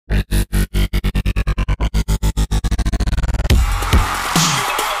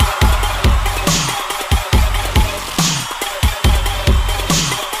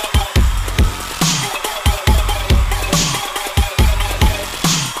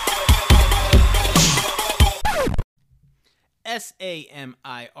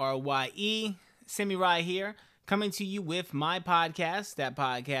Samirye, Sami Rai here, coming to you with my podcast, that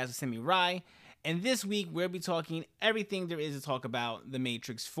podcast with Sami Rai. And this week, we'll be talking everything there is to talk about The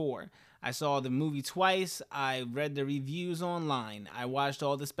Matrix 4. I saw the movie twice, I read the reviews online, I watched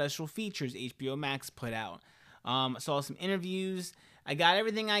all the special features HBO Max put out, saw some interviews, I got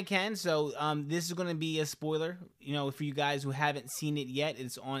everything I can, so this is going to be a spoiler, for you guys who haven't seen it yet.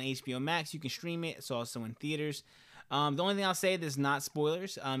 It's on HBO Max, you can stream it, it's also in theaters. The only thing I'll say that's not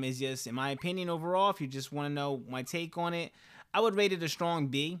spoilers is just, in my opinion overall, if you just want to know my take on it, I would rate it a strong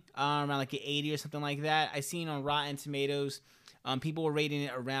B, around like an 80 or something like that. I seen on Rotten Tomatoes, people were rating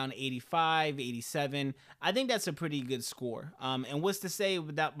it around 85, 87. I think that's a pretty good score. And what's to say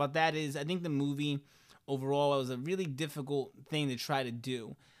about that is, I think the movie overall was a really difficult thing to try to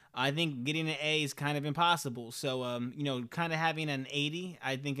do. I think getting an A is kind of impossible. So, kind of having an 80,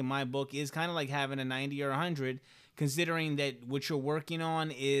 I think in my book, is kind of like having a 90 or 100, considering that what you're working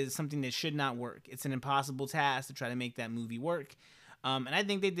on is something that should not work. It's an impossible task to try to make that movie work. And I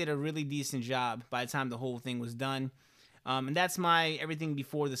think they did a really decent job by the time the whole thing was done. And that's my everything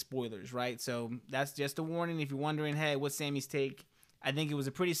before the spoilers, right? So that's just a warning. If you're wondering, hey, what's Sammy's take? I think it was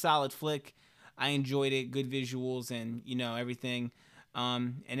a pretty solid flick. I enjoyed it, good visuals and, everything.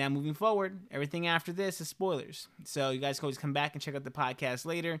 And now moving forward, everything after this is spoilers. So you guys can always come back and check out the podcast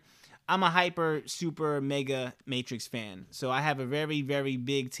later. I'm a hyper, super, mega Matrix fan. So I have a very, very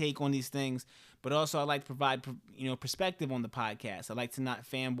big take on these things. But also I like to provide, perspective on the podcast. I like to not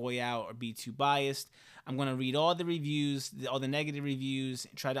fanboy out or be too biased. I'm going to read all the reviews, all the negative reviews,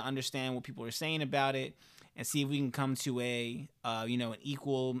 try to understand what people are saying about it, and see if we can come to an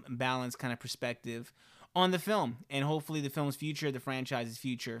equal, balanced kind of perspective on the film, and hopefully the film's future, the franchise's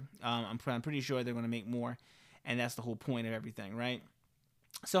future. I'm pretty sure they're going to make more, and that's the whole point of everything, right?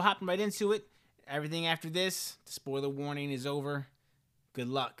 So hopping right into it, everything after this, the spoiler warning is over. Good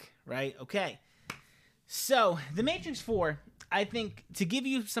luck, right? Okay. So, The Matrix 4, I think, to give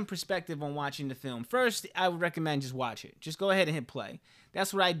you some perspective on watching the film, first, I would recommend just watch it. Just go ahead and hit play.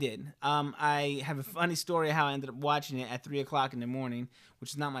 That's what I did. I have a funny story of how I ended up watching it at 3 o'clock in the morning,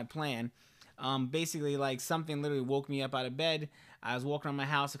 which is not my plan. Basically, like, something literally woke me up out of bed. I was walking around my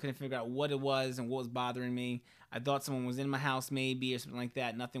house. I couldn't figure out what it was and what was bothering me. I thought someone was in my house maybe or something like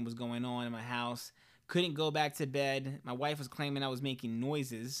that. Nothing was going on in my house. Couldn't go back to bed. My wife was claiming I was making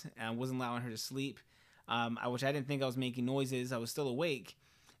noises, and I wasn't allowing her to sleep. Which I didn't think I was making noises. I was still awake.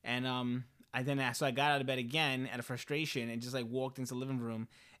 And I got out of bed again out of frustration and just like walked into the living room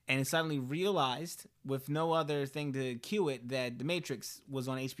and suddenly realized, with no other thing to cue it, that The Matrix was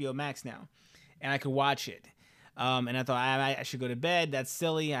on HBO Max now and I could watch it. And I thought I should go to bed. That's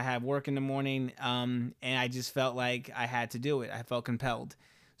silly. I have work in the morning. And I just felt like I had to do it. I felt compelled.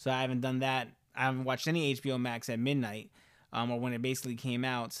 So I haven't done that. I haven't watched any HBO Max at midnight. Or when it basically came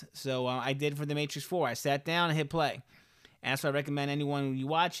out. So I did for The Matrix 4. I sat down and hit play. And that's why I recommend anyone, when you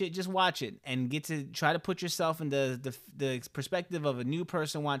watch it, just watch it. And get to try to put yourself in the perspective of a new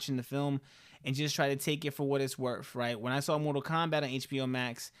person watching the film. And just try to take it for what it's worth, right? When I saw Mortal Kombat on HBO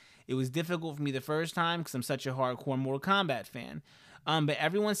Max, it was difficult for me the first time because I'm such a hardcore Mortal Kombat fan. But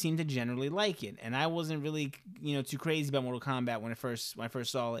everyone seemed to generally like it. And I wasn't really, too crazy about Mortal Kombat when I first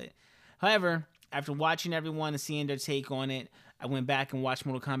saw it. However, after watching everyone and seeing their take on it, I went back and watched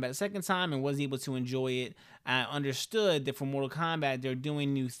Mortal Kombat a second time and was able to enjoy it. I understood that for Mortal Kombat, they're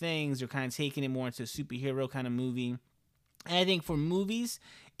doing new things. They're kind of taking it more into a superhero kind of movie. And I think for movies,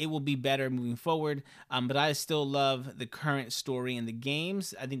 it will be better moving forward. But I still love the current story in the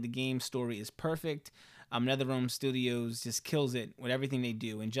games. I think the game story is perfect. NetherRealm Studios just kills it with everything they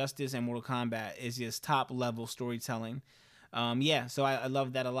do. Injustice and Mortal Kombat is just top-level storytelling. So I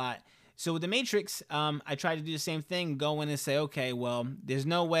love that a lot. So with The Matrix, I tried to do the same thing, go in and say, okay, well, there's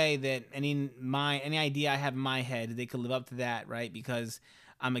no way that any idea I have in my head, they could live up to that, right? Because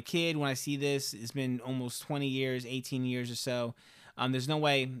I'm a kid when I see this. It's been almost 20 years, 18 years or so. There's no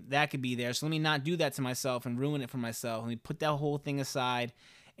way that could be there. So let me not do that to myself and ruin it for myself. Let me put that whole thing aside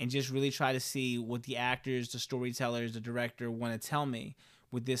and just really try to see what the actors, the storytellers, the director want to tell me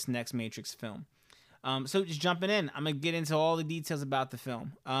with this next Matrix film. So just jumping in, I'm going to get into all the details about the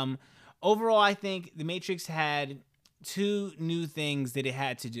film. Overall, I think The Matrix had two new things that it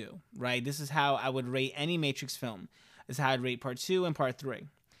had to do, right? This is how I would rate any Matrix film. This is how I'd rate Part 2 and Part 3.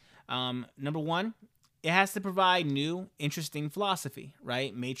 Number one, it has to provide new, interesting philosophy,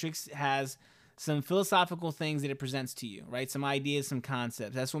 right? Matrix has some philosophical things that it presents to you, right? Some ideas, some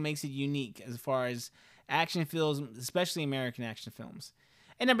concepts. That's what makes it unique as far as action films, especially American action films.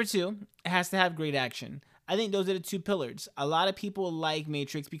 And number two, it has to have great action. I think those are the two pillars. A lot of people like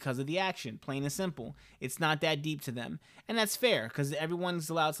Matrix because of the action, plain and simple. It's not that deep to them. And that's fair because everyone's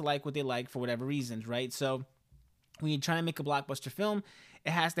allowed to like what they like for whatever reasons, right? So when you're trying to make a blockbuster film,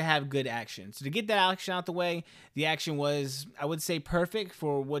 it has to have good action. So to get that action out the way, the action was, I would say, perfect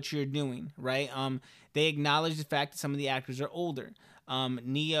for what you're doing, right? They acknowledge the fact that some of the actors are older.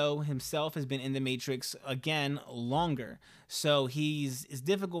 Neo himself has been in the Matrix again longer, so it's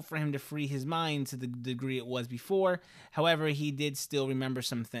difficult for him to free his mind to the degree it was before. However, he did still remember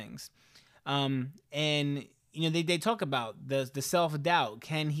some things, and they talk about the self-doubt.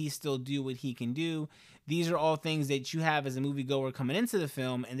 Can he still do what he can do? These are all things that you have as a moviegoer coming into the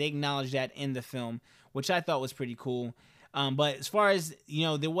film, and they acknowledge that in the film, which I thought was pretty cool. But as far as,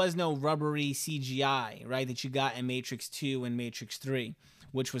 there was no rubbery CGI, right, that you got in Matrix 2 and Matrix 3,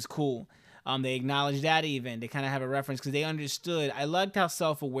 which was cool. They acknowledged that even. They kind of have a reference because they understood. I liked how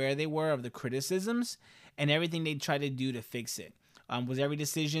self-aware they were of the criticisms and everything they tried to do to fix it. Was every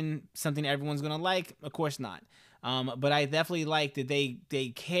decision something everyone's going to like? Of course not. But I definitely liked that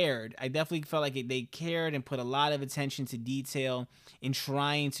they cared. I definitely felt like they cared and put a lot of attention to detail in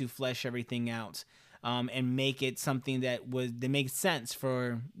trying to flesh everything out. And make it something that makes sense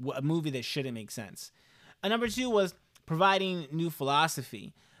for a movie that shouldn't make sense. Number two was providing new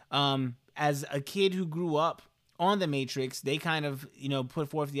philosophy. As a kid who grew up on the Matrix, they kind of put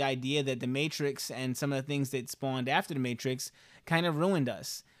forth the idea that the Matrix and some of the things that spawned after the Matrix kind of ruined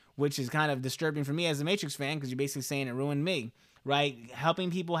us, which is kind of disturbing for me as a Matrix fan because you're basically saying it ruined me, right?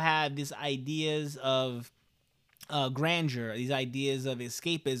 Helping people have these ideas of grandeur, these ideas of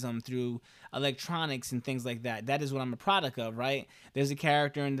escapism through electronics and things like that. That is what I'm a product of, right? There's a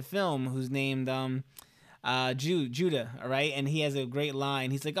character in the film who's named Judah, all right? And he has a great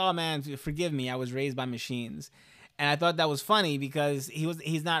line. He's like, "Oh man, forgive me, I was raised by machines." And I thought that was funny because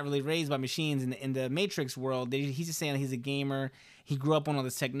he's not really raised by machines in the Matrix world. He's just saying he's a gamer. He grew up on all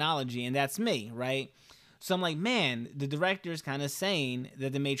this technology, and that's me, right? So I'm like, man, the director's kind of saying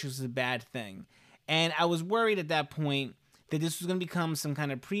that the Matrix is a bad thing. And I was worried at that point that this was going to become some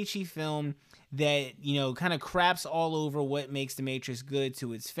kind of preachy film that, kind of craps all over what makes The Matrix good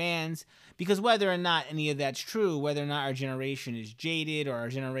to its fans. Because whether or not any of that's true, whether or not our generation is jaded or our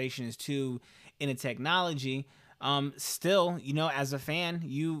generation is too into technology, still, as a fan,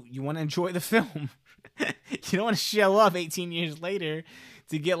 you want to enjoy the film. You don't want to show up 18 years later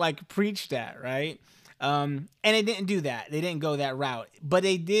to get, preached at, right? And they didn't do that. They didn't go that route. But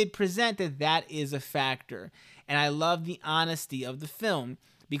they did present that is a factor. And I love the honesty of the film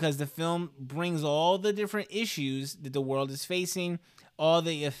because the film brings all the different issues that the world is facing, all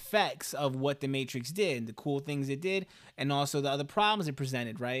the effects of what the Matrix did, the cool things it did, and also the other problems it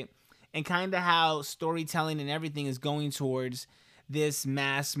presented, right? And kind of how storytelling and everything is going towards this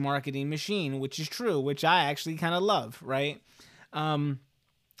mass marketing machine, which is true, which I actually kind of love, right?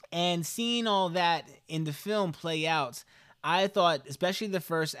 And seeing all that in the film play out, I thought, especially the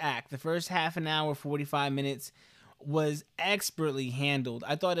first act, the first half an hour, 45 minutes, was expertly handled.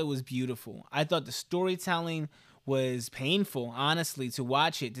 I thought it was beautiful. I thought the storytelling was painful, honestly, to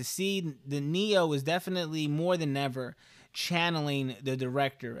watch it. To see the Neo was definitely more than ever channeling the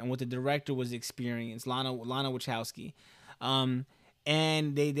director and what the director was experiencing, Lana Wachowski.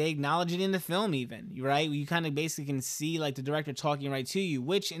 And they acknowledge it in the film even, right? You kind of basically can see the director talking right to you,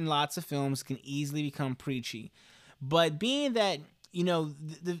 which in lots of films can easily become preachy. But being that,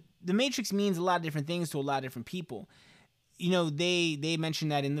 the Matrix means a lot of different things to a lot of different people. They mention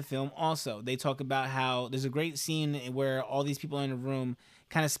that in the film also. They talk about how there's a great scene where all these people are in a room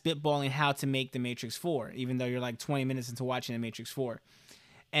kind of spitballing how to make the Matrix 4, even though you're 20 minutes into watching the Matrix 4.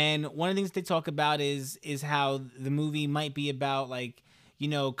 And one of the things they talk about is how the movie might be about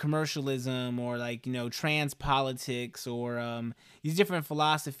commercialism or trans politics or these different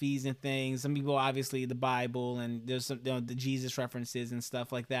philosophies and things. Some people obviously the Bible and there's some the Jesus references and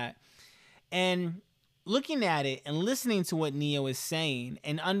stuff like that. And looking at it and listening to what Neo is saying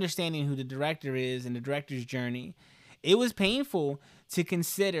and understanding who the director is and the director's journey, it was painful to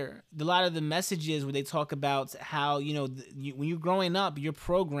consider a lot of the messages where they talk about how, when you're growing up, you're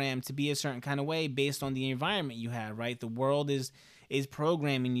programmed to be a certain kind of way based on the environment you have, right? The world is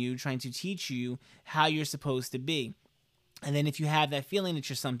programming you, trying to teach you how you're supposed to be. And then if you have that feeling that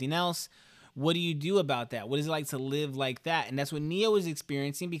you're something else, what do you do about that? What is it like to live like that? And that's what Neo is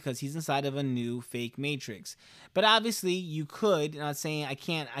experiencing because he's inside of a new fake Matrix. But obviously, you could, and I'm saying I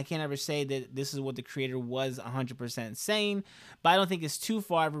can't ever say that this is what the creator was 100% saying, but I don't think it's too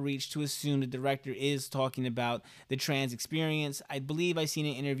far of a reach to assume the director is talking about the trans experience. I believe I seen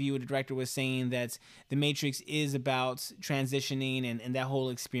an interview where the director was saying that the Matrix is about transitioning and that whole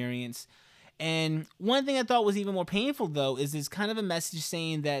experience. And one thing I thought was even more painful, though, is this kind of a message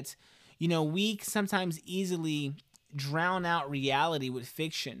saying that, we sometimes easily drown out reality with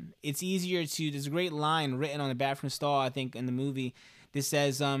fiction. It's easier to, there's a great line written on the bathroom stall, I think, in the movie that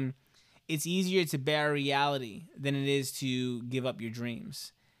says, it's easier to bear reality than it is to give up your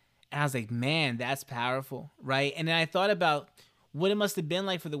dreams. And I was like, man, that's powerful, right? And then I thought about what it must have been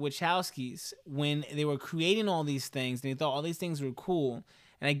like for the Wachowskis when they were creating all these things and they thought all these things were cool.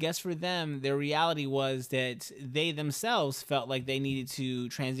 And I guess for them, their reality was that they themselves felt like they needed to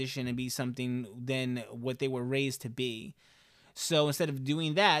transition and be something than what they were raised to be. So instead of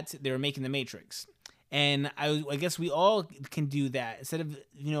doing that, they were making the Matrix. And I guess we all can do that. Instead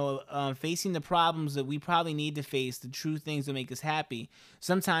of, facing the problems that we probably need to face, the true things that make us happy,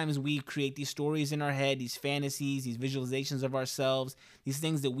 sometimes we create these stories in our head, these fantasies, these visualizations of ourselves, these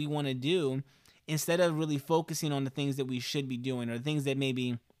things that we want to do, instead of really focusing on the things that we should be doing or the things that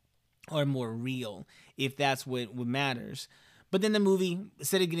maybe are more real, if that's what matters. But then the movie,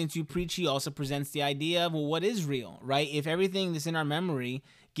 instead of getting too preachy, also presents the idea of, well, what is real, right? If everything that's in our memory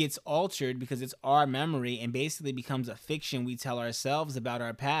gets altered because it's our memory and basically becomes a fiction we tell ourselves about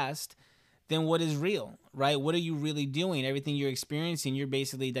our past, then what is real, right? What are you really doing? Everything you're experiencing, you're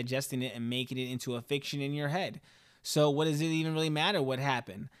basically digesting it and making it into a fiction in your head. So what does it even really matter what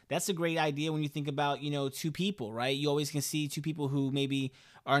happened? That's a great idea when you think about, two people, right? You always can see two people who maybe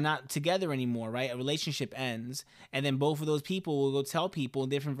are not together anymore, right? A relationship ends, and then both of those people will go tell people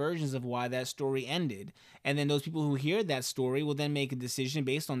different versions of why that story ended. And then those people who hear that story will then make a decision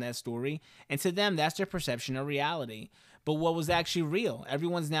based on that story, and to them, that's their perception of reality. But what was actually real?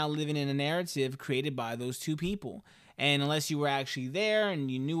 Everyone's now living in a narrative created by those two people. And unless you were actually there and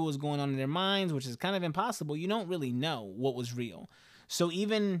you knew what was going on in their minds, which is kind of impossible, you don't really know what was real. So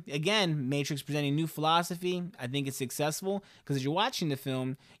even, again, Matrix presenting new philosophy, I think it's successful because as you're watching the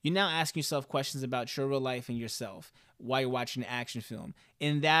film, you're now asking yourself questions about your real life and yourself while you're watching an action film.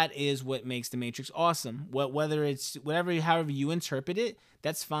 And that is what makes The Matrix awesome. Whether it's however you interpret it,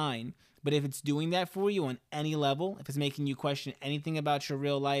 that's fine. But if it's doing that for you on any level, if it's making you question anything about your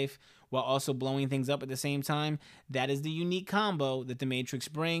real life while also blowing things up at the same time, that is the unique combo that The Matrix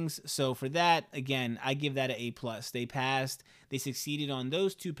brings. So for that, again, I give that an A+. They passed. They succeeded on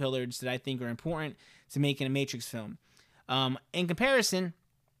those two pillars that I think are important to making a Matrix film. In comparison,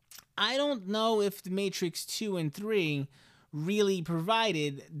 I don't know if The Matrix 2 and 3 really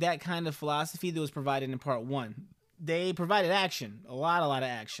provided that kind of philosophy that was provided in part 1. They provided action, a lot of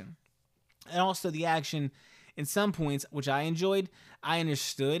action. And also the action in some points, which I enjoyed, I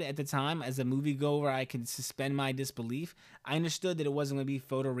understood at the time as a moviegoer, I could suspend my disbelief. I understood that it wasn't going to be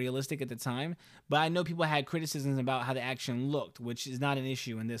photorealistic at the time, but I know people had criticisms about how the action looked, which is not an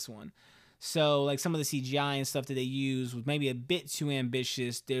issue in this one. So like some of the CGI and stuff that they used was maybe a bit too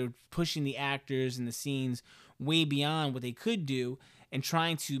ambitious. They're pushing the actors and the scenes way beyond what they could do and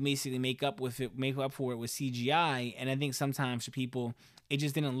trying to basically make up for it with CGI. And I think sometimes for people, it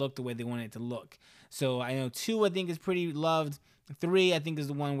just didn't look the way they wanted it to look. So I know 2, I think, is pretty loved. 3, I think, is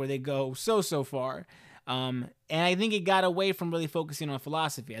the one where they go so far. And I think it got away from really focusing on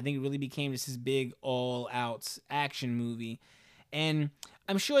philosophy. I think it really became just this big all-out action movie. And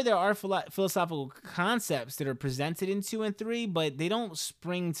I'm sure there are philosophical concepts that are presented in 2 and 3, but they don't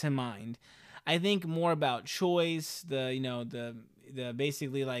spring to mind. I think more about choice, the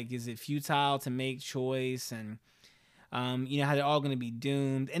basically like, is it futile to make choice, and how they're all going to be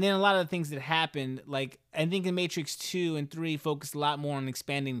doomed. And then a lot of the things that happened, like I think in Matrix 2 and 3 focused a lot more on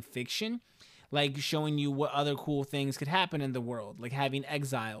expanding fiction, like showing you what other cool things could happen in the world, like having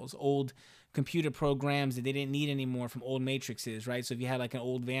exiles, old computer programs that they didn't need anymore from old Matrixes, right? So if you had like an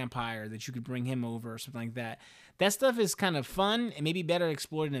old vampire that you could bring him over or something like that. That stuff is kind of fun and maybe better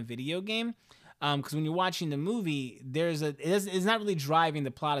explored in a video game. Because when you're watching the movie, it's not really driving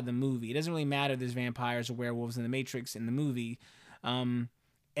the plot of the movie. It doesn't really matter if there's vampires or werewolves in the Matrix in the movie. And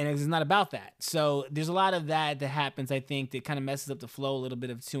it's not about that. So there's a lot of that happens, I think, that kind of messes up the flow a little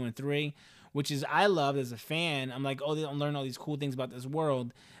bit of 2 and 3, which is I love as a fan. I'm like, oh, they don't learn all these cool things about this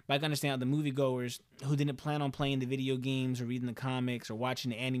world. But I can understand how the moviegoers who didn't plan on playing the video games or reading the comics or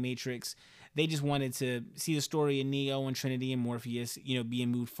watching the Animatrix, they just wanted to see the story of Neo and Trinity and Morpheus, being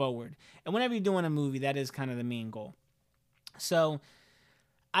moved forward. And whenever you're doing a movie, that is kind of the main goal. So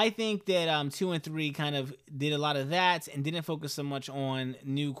I think that 2 and 3 kind of did a lot of that and didn't focus so much on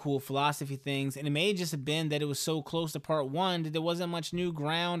new cool philosophy things. And it may just have been that it was so close to part 1 that there wasn't much new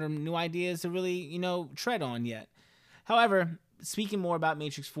ground or new ideas to really, tread on yet. However, speaking more about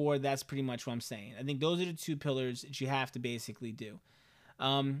Matrix 4, that's pretty much what I'm saying. I think those are the 2 pillars that you have to basically do.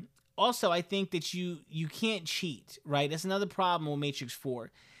 Also, I think that you can't cheat, right? That's another problem with Matrix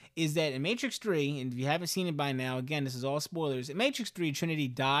 4. is that in Matrix 3, and if you haven't seen it by now, again, this is all spoilers. In Matrix 3, Trinity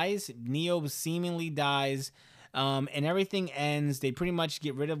dies, Neo seemingly dies, and everything ends. They pretty much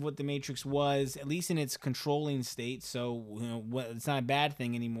get rid of what the Matrix was, at least in its controlling state, so it's not a bad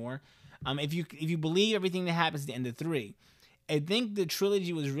thing anymore. If you believe everything that happens at the end of 3, I think the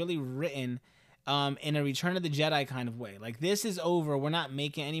trilogy was really written in a Return of the Jedi kind of way. Like, this is over, we're not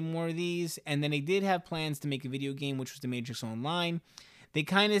making any more of these. And then they did have plans to make a video game, which was the Matrix Online. They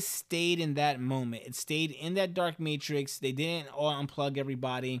kind of stayed in that moment. It stayed in that dark matrix. They didn't all unplug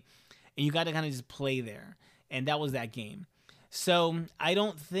everybody, and you got to kind of just play there. And that was that game. So I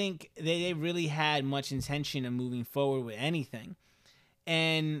don't think they really had much intention of moving forward with anything.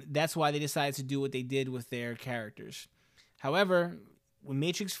 And that's why they decided to do what they did with their characters. However, when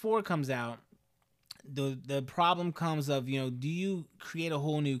Matrix 4 comes out, the problem comes of, do you create a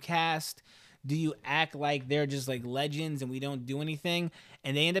whole new cast? Do you act like they're just like legends and we don't do anything?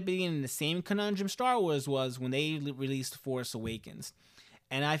 And they end up being in the same conundrum Star Wars was when they released Force Awakens.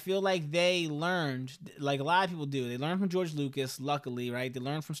 And I feel like they learned, like a lot of people do, they learned from George Lucas, luckily, right? They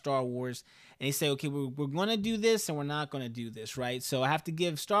learned from Star Wars, and they say, okay, we're going to do this and we're not going to do this, right? So I have to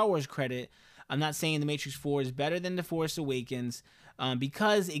give Star Wars credit. I'm not saying The Matrix 4 is better than The Force Awakens,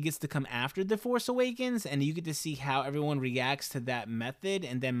 because it gets to come after The Force Awakens, and you get to see how everyone reacts to that method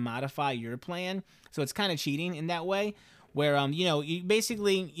and then modify your plan. So it's kind of cheating in that way, where, you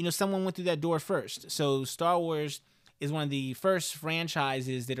basically, someone went through that door first. So Star Wars is one of the first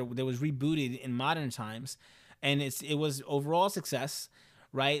franchises that was rebooted in modern times, and it was overall success,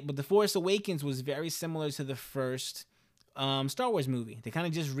 right? But The Force Awakens was very similar to the first Star Wars movie. They kind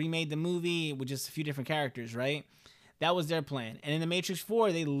of just remade the movie with just a few different characters, right? That was their plan. And in The Matrix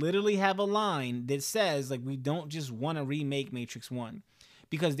 4, they literally have a line that says, like, we don't just want to remake Matrix 1,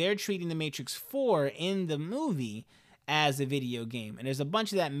 because they're treating The Matrix 4 in the movie as a video game. And there's a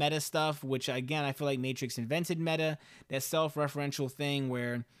bunch of that meta stuff, which, again, I feel like Matrix invented meta, that self-referential thing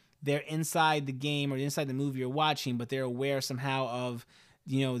where they're inside the game or inside the movie you're watching, but they're aware somehow of,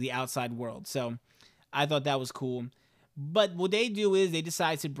 the outside world. So I thought that was cool. But what they do is they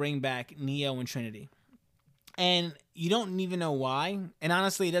decide to bring back Neo and Trinity. And you don't even know why. And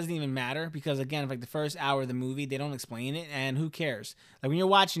honestly, it doesn't even matter, because, again, like the first hour of the movie, they don't explain it, and who cares? Like, when you're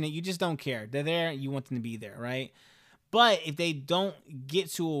watching it, you just don't care. They're there, you want them to be there, right? But if they don't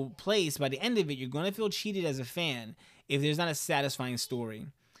get to a place by the end of it, you're going to feel cheated as a fan if there's not a satisfying story.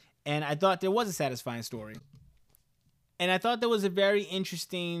 And I thought there was a satisfying story. And I thought there was a very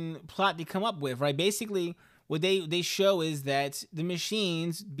interesting plot to come up with, right? Basically, what they show is that the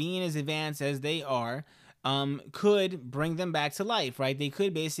machines, being as advanced as they are, could bring them back to life, right? They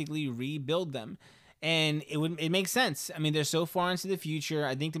could basically rebuild them. And it makes sense. I mean, they're so far into the future.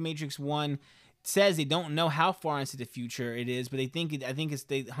 I think The Matrix 1 says they don't know how far into the future it is, but I think it's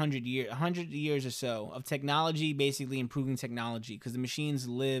the 100 years or so of technology, basically improving technology, because the machines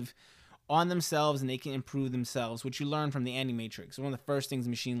live on themselves and they can improve themselves, which you learn from the Animatrix. One of the first things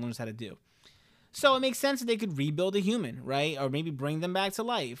the machine learns how to do. So it makes sense that they could rebuild a human, right? Or maybe bring them back to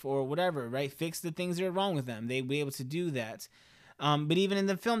life or whatever, right? Fix the things that are wrong with them. They'd be able to do that. But even in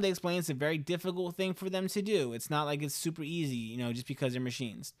the film, they explain it's a very difficult thing for them to do. It's not like it's super easy, just because they're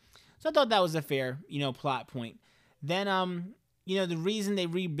machines. So I thought that was a fair, plot point. Then, the reason they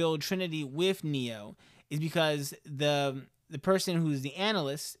rebuild Trinity with Neo is because the person who's the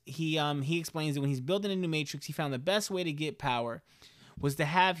analyst, he explains that when he's building a new Matrix, he found the best way to get power was to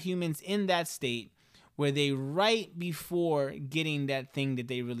have humans in that state where they, right before getting that thing that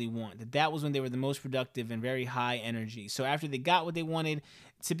they really want, that was when they were the most productive and very high energy. So after they got what they wanted,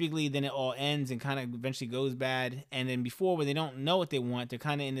 typically then it all ends and kind of eventually goes bad. And then before, where they don't know what they want, they're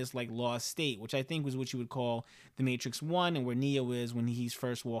kind of in this like lost state, which I think was what you would call the Matrix 1 and where Neo is when he's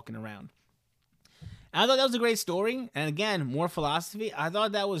first walking around. And I thought that was a great story. And again, more philosophy. I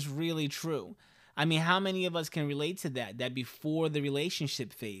thought that was really true. I mean, how many of us can relate to that before the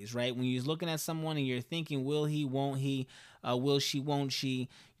relationship phase, right? When you're looking at someone and you're thinking, will he, won't he, will she, won't she,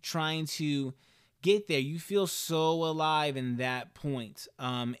 trying to get there, you feel so alive in that point.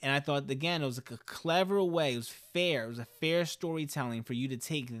 And I thought, again, it was like a clever way, it was a fair storytelling for you to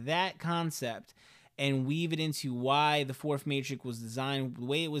take that concept and weave it into why the fourth Matrix was designed, the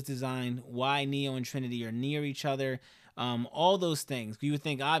way it was designed, why Neo and Trinity are near each other. All those things. You would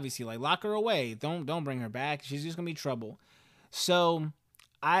think, obviously, like, lock her away. Don't bring her back. She's just gonna be trouble. So,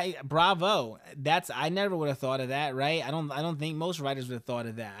 bravo. I never would have thought of that, right? I don't think most writers would have thought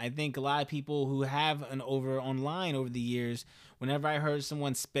of that. I think a lot of people who have online over the years, whenever I heard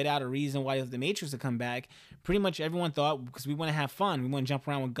someone spit out a reason why the Matrix to come back, pretty much everyone thought because we want to have fun. We want to jump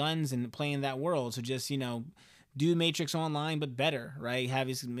around with guns and play in that world. So just, do Matrix Online, but better, right?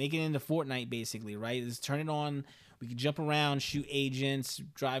 Make it into Fortnite, basically, right? Just turn it on. We can jump around, shoot agents,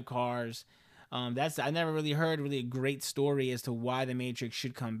 drive cars. I never really heard really a great story as to why the Matrix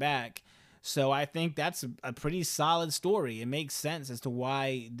should come back. So I think that's a pretty solid story. It makes sense as to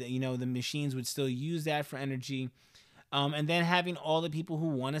why the machines would still use that for energy. And then having all the people who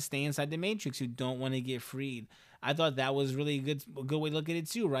want to stay inside the Matrix, who don't want to get freed. I thought that was really a good way to look at it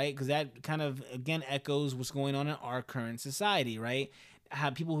too, right? Because that kind of, again, echoes what's going on in our current society, right?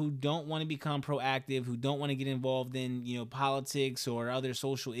 Have people who don't want to become proactive, who don't want to get involved in, politics or other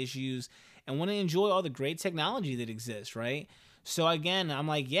social issues, and want to enjoy all the great technology that exists, right? So again, I'm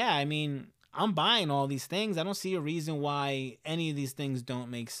like, yeah, I mean, I'm buying all these things. I don't see a reason why any of these things don't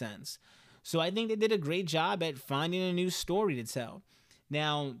make sense. So I think they did a great job at finding a new story to tell.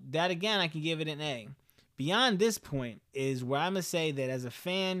 Now, that again, I can give it an A. Beyond this point is where I'm going to say that as a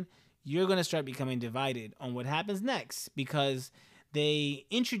fan, you're going to start becoming divided on what happens next, because they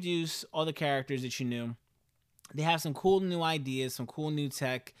introduce all the characters that you knew. They have some cool new ideas, some cool new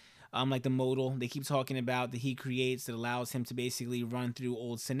tech, like the modal they keep talking about that he creates that allows him to basically run through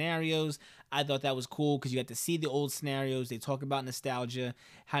old scenarios. I thought that was cool because you got to see the old scenarios. They talk about nostalgia,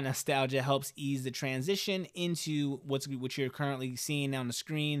 how nostalgia helps ease the transition into what you're currently seeing on the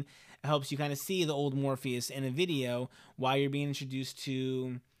screen. It helps you kind of see the old Morpheus in a video while you're being introduced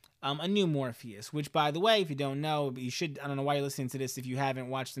to a new Morpheus, which, by the way, if you don't know, you should. I don't know why you're listening to this if you haven't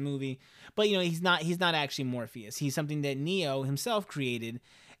watched the movie, but he's not actually Morpheus. He's something that Neo himself created,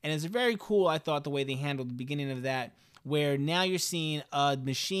 and it's very cool. I thought the way they handled the beginning of that, where now you're seeing a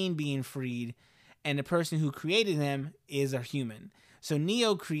machine being freed, and the person who created him is a human. So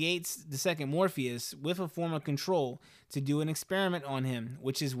Neo creates the second Morpheus with a form of control to do an experiment on him,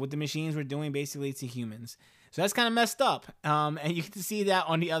 which is what the machines were doing basically to humans. So that's kind of messed up. And you get to see that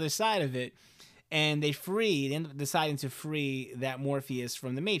on the other side of it. And they end up deciding to free that Morpheus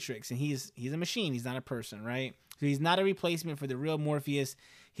from the Matrix. And he's a machine. He's not a person, right? So he's not a replacement for the real Morpheus.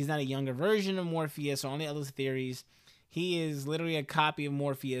 He's not a younger version of Morpheus or all the other theories. He is literally a copy of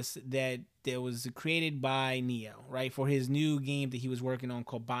Morpheus that was created by Neo, right, for his new game that he was working on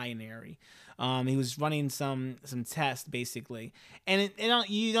called Binary. He was running some tests, basically. And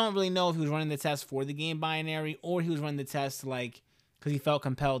you don't really know if he was running the test for the game Binary or he was running the test, like, because he felt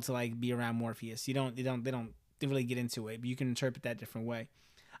compelled to, like, be around Morpheus. They don't really get into it, but you can interpret that different way.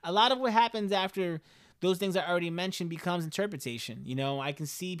 A lot of what happens after those things I already mentioned becomes interpretation. I can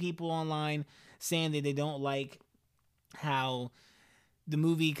see people online saying that they don't like how the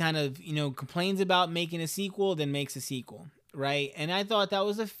movie kind of, complains about making a sequel, then makes a sequel, right? And I thought that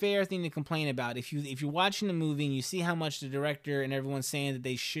was a fair thing to complain about. If you're watching the movie and you see how much the director and everyone's saying that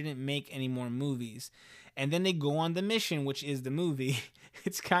they shouldn't make any more movies, and then they go on the mission, which is the movie,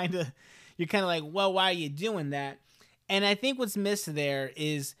 you're kind of like, well, why are you doing that? And I think what's missed there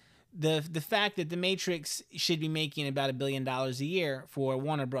is the fact that The Matrix should be making about $1 billion a year for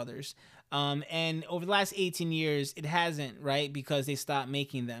Warner Brothers. And over the last 18 years, it hasn't, right? Because they stopped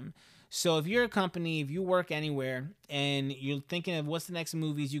making them. So if you're a company, if you work anywhere, and you're thinking of what's the next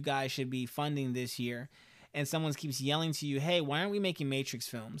movies you guys should be funding this year, and someone keeps yelling to you, hey, why aren't we making Matrix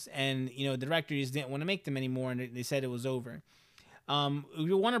films? And, the directors didn't want to make them anymore, and they said it was over.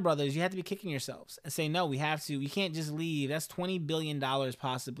 You're Warner Brothers, you have to be kicking yourselves and say, no, we have to. We can't just leave. That's $20 billion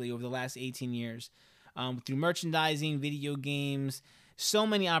possibly over the last 18 years. Through merchandising, video games, so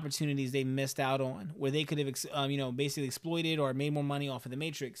many opportunities they missed out on where they could have, basically exploited or made more money off of The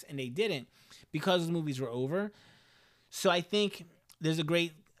Matrix, and they didn't because the movies were over. So I think there's a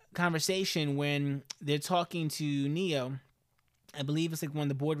great conversation when they're talking to Neo. I believe it's like one of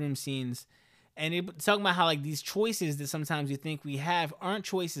the boardroom scenes, and they're talking about how, like, these choices that sometimes you think we have aren't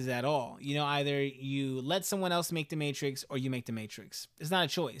choices at all. Either you let someone else make The Matrix or you make The Matrix. It's not a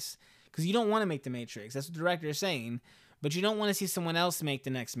choice because you don't want to make The Matrix. That's what the director is saying. But you don't want to see someone else make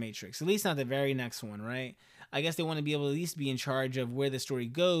the next Matrix, at least not the very next one, right? I guess they want to be able to at least be in charge of where the story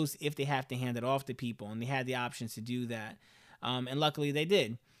goes if they have to hand it off to people, and they had the options to do that. And luckily they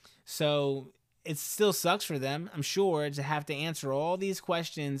did. So it still sucks for them, I'm sure, to have to answer all these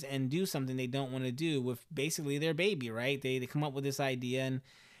questions and do something they don't want to do with basically their baby, right? They come up with this idea,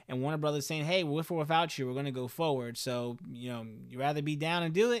 and Warner Brothers saying, hey, with or without you, we're going to go forward. So, you rather be down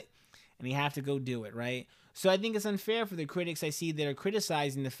and do it, and you have to go do it, right? So I think it's unfair for the critics I see that are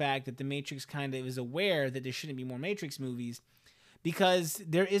criticizing the fact that The Matrix kind of is aware that there shouldn't be more Matrix movies, because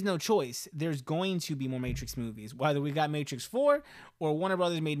there is no choice. There's going to be more Matrix movies, whether we got Matrix 4 or Warner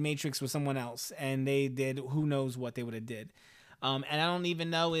Brothers made Matrix with someone else, and they did who knows what they would have did. And I don't even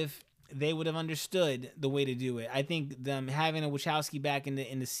know if they would have understood the way to do it. I think them having a Wachowski back in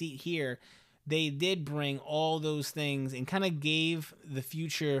the seat here they did bring all those things and kind of gave the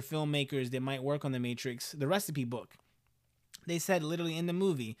future filmmakers that might work on the Matrix the recipe book. They said literally in the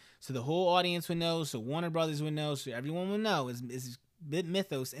movie, so the whole audience would know, so Warner Brothers would know, so everyone would know, is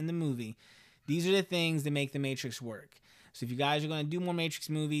mythos in the movie. These are the things that make the Matrix work. So if you guys are going to do more Matrix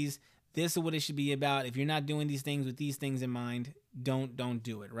movies, this is what it should be about. If you're not doing these things with these things in mind, don't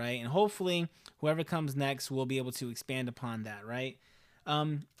do it, right? And hopefully whoever comes next will be able to expand upon that, right?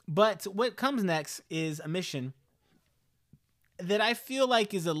 But what comes next is a mission that I feel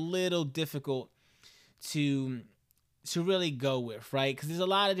like is a little difficult to really go with, right? Because there's a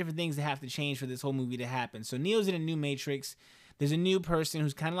lot of different things that have to change for this whole movie to happen. So Neo's in a new Matrix. There's a new person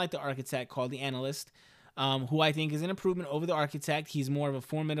who's kind of like the architect called the Analyst, who I think is an improvement over the architect. He's more of a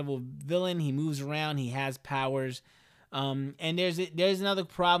formidable villain. He moves around. He has powers. And there's another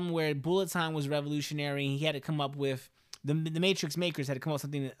problem where bullet time was revolutionary. He had to come up with, the Matrix makers had to come up with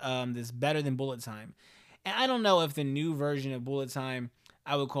something that's better than bullet time. And I don't know if the new version of bullet time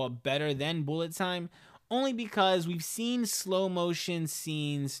I would call better than bullet time, only because we've seen slow motion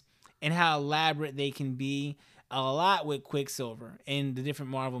scenes and how elaborate they can be a lot with Quicksilver in the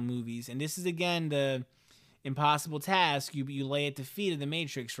different Marvel movies. And this is, again, the impossible task you lay at the feet of the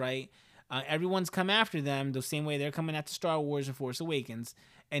Matrix, right? Everyone's come after them the same way they're coming after Star Wars and Force Awakens.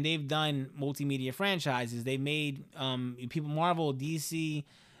 And they've done multimedia franchises. They've made people, Marvel, DC,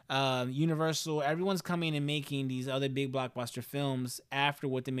 Universal, everyone's coming and making these other big blockbuster films after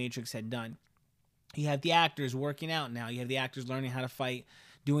what the Matrix had done. You have the actors working out now. You have the actors learning how to fight,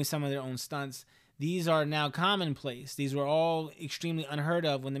 doing some of their own stunts. These are now commonplace. These were all extremely unheard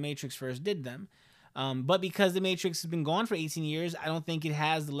of when the Matrix first did them. But because the Matrix has been gone for 18 years, I don't think it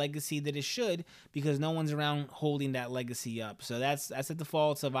has the legacy that it should, because no one's around holding that legacy up. So that's at the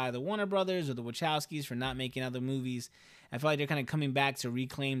fault of either Warner Brothers or the Wachowskis for not making other movies. I feel like they're kind of coming back to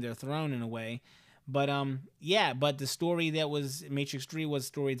reclaim their throne in a way. But but the story that was Matrix 3 was a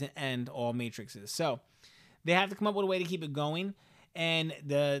story to end all Matrixes. So they have to come up with a way to keep it going. And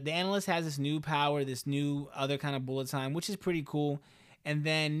the Analyst has this new power, this new other kind of bullet time, which is pretty cool. And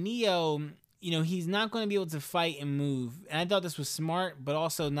then Neo, he's not going to be able to fight and move. And I thought this was smart, but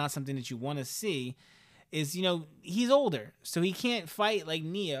also not something that you want to see. Is, he's older, so he can't fight like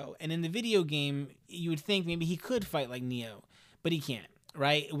Neo. And in the video game, you would think maybe he could fight like Neo, but he can't.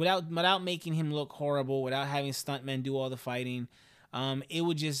 Right, without making him look horrible, without having stuntmen do all the fighting, it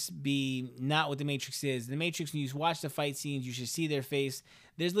would just be not what the Matrix is. The Matrix, when you watch the fight scenes, you should see their face.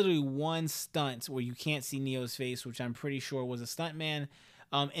 There's literally one stunt where you can't see Neo's face, which I'm pretty sure was a stuntman,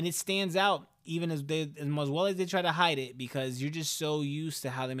 and it stands out even as well as they try to hide it, because you're just so used to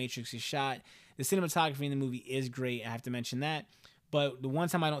how the Matrix is shot. The cinematography in the movie is great. I have to mention that. But the one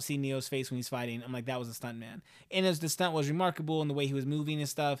time I don't see Neo's face when he's fighting, I'm like, that was a stuntman. And as the stunt was remarkable and the way he was moving and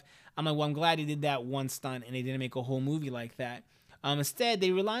stuff, I'm like, well, I'm glad he did that one stunt and they didn't make a whole movie like that. Instead,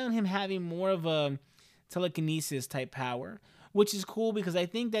 they rely on him having more of a telekinesis type power, which is cool because I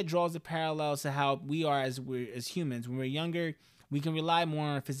think that draws the parallels to how we are as humans. When we're younger, we can rely more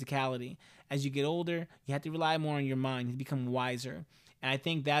on our physicality. As you get older, you have to rely more on your mind. You become wiser. And I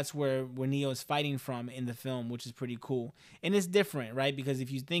think that's where Neo is fighting from in the film, which is pretty cool. And it's different, right? Because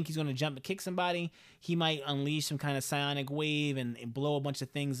if you think he's going to jump and kick somebody, he might unleash some kind of psionic wave and blow a bunch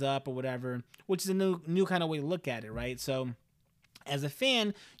of things up or whatever, which is a new kind of way to look at it, right? So as a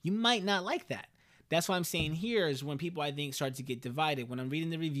fan, you might not like that. That's what I'm saying here is when people, I think, start to get divided. When I'm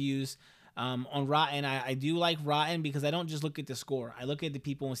reading the reviews on Rotten, I do like Rotten because I don't just look at the score. I look at the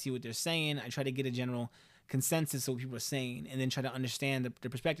people and see what they're saying. I try to get a general consensus of what people are saying and then try to understand the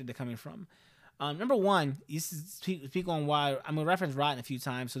perspective they're coming from. Number one, you speak on why I'm going to reference Rotten a few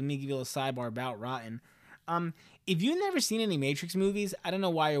times, so let me give you a little sidebar about Rotten. If you've never seen any Matrix movies, I don't know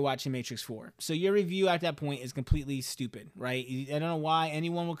why you're watching Matrix 4. So your review at that point is completely stupid, right? I don't know why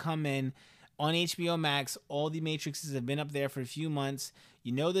anyone will come in on HBO Max. All the Matrixes have been up there for a few months.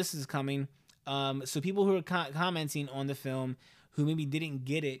 You know this is coming. So people who are commenting on the film who maybe didn't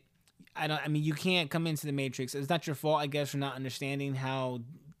get it, you can't come into the Matrix. It's not your fault, I guess, for not understanding how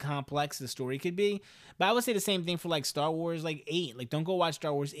complex the story could be. But I would say the same thing for like Star Wars, like 8. Like, don't go watch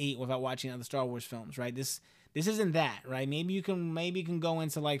Star Wars 8 without watching other Star Wars films, right? This isn't that, right? Maybe you can go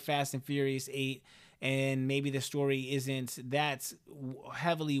into like Fast and Furious 8, and maybe the story isn't that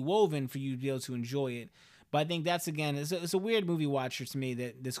heavily woven for you to be able to enjoy it. But I think that's, again, it's a weird movie watcher to me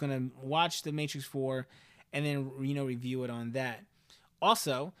that's going to watch The Matrix 4 and then, review it on that.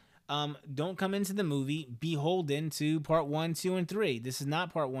 Also, don't come into the movie beholden to part 1, 2, and 3. This is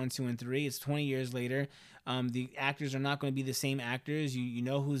not part 1, 2, and 3. It's 20 years later. The actors are not going to be the same actors. You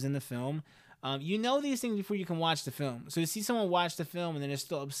know who's in the film. You know these things before you can watch the film. So to see someone watch the film and then they're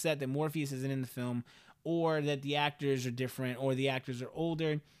still upset that Morpheus isn't in the film, or that the actors are different, or the actors are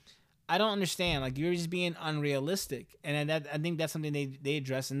older, I don't understand. Like, you're just being unrealistic, and I think that's something they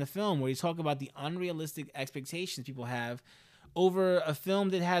address in the film, where you talk about the unrealistic expectations people have over a film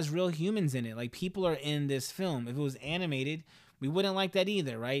that has real humans in it. Like, people are in this film. If it was animated, we wouldn't like that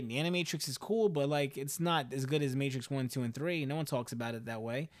either, right? The Animatrix is cool, but like, it's not as good as Matrix 1, 2, and 3. No one talks about it that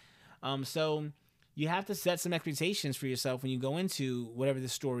way. So you have to set some expectations for yourself when you go into whatever the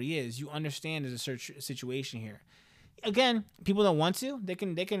story is. You understand there's a situation here. Again, people don't want to. They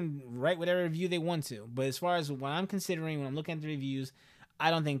can write whatever review they want to. But as far as what I'm considering when I'm looking at the reviews,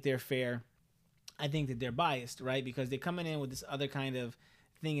 I don't think they're fair. I think that they're biased, right? Because they're coming in with this other kind of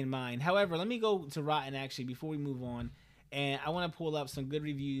thing in mind. However, let me go to Rotten actually before we move on. And I want to pull up some good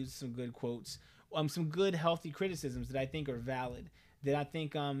reviews, some good quotes, some good healthy criticisms that I think are valid, that I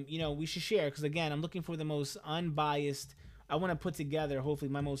think we should share. Because again, I'm looking for the most unbiased. I want to put together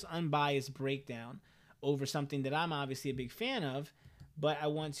hopefully my most unbiased breakdown over something that I'm obviously a big fan of, but I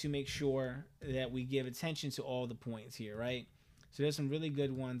want to make sure that we give attention to all the points here, right? So there's some really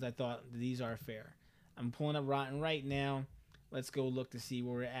good ones. I thought these are fair. I'm pulling up Rotten right now. Let's go look to see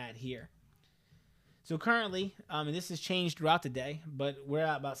where we're at here. So currently, and this has changed throughout the day, but we're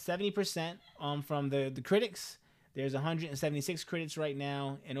at about 70% from the critics. There's 176 critics right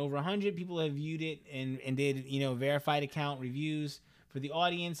now, and over 100 people have viewed it and did verified account reviews. For the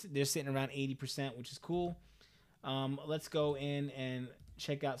audience, they're sitting around 80%, which is cool. Let's go in and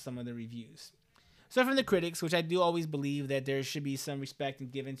check out some of the reviews. So from the critics, which I do always believe that there should be some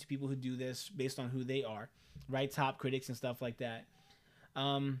respect given to people who do this based on who they are, right? Top critics and stuff like that.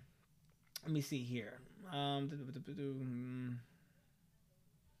 Let me see here. I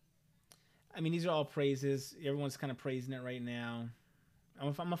mean, these are all praises. Everyone's kind of praising it right now.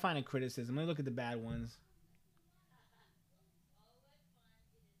 I'm going to find a criticism. Let me look at the bad ones.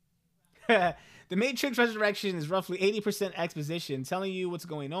 The Matrix Resurrection is roughly 80% exposition, telling you what's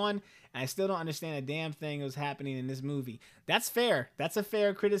going on, and I still don't understand a damn thing that was happening in this movie. That's fair. That's a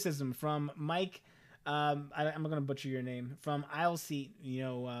fair criticism from Mike. I'm going to butcher your name. From Aisle Seat,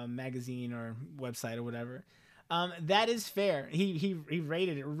 magazine or website or whatever. That is fair. He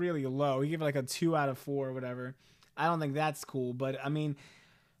rated it really low. He gave it like a 2 out of 4 or whatever. I don't think that's cool, but I mean,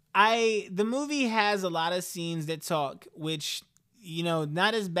 the movie has a lot of scenes that talk, which,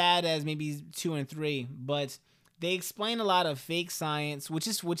 not as bad as maybe 2 and 3, but they explain a lot of fake science, which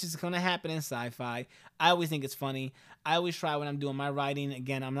is going to happen in sci-fi. I always think it's funny. I always try when I'm doing my writing.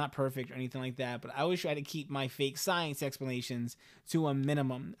 Again, I'm not perfect or anything like that, but I always try to keep my fake science explanations to a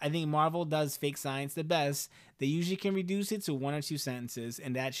minimum. I think Marvel does fake science the best. They usually can reduce it to 1 or 2 sentences,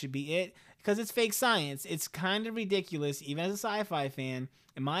 and that should be it, because it's fake science. It's kind of ridiculous, even as a sci-fi fan,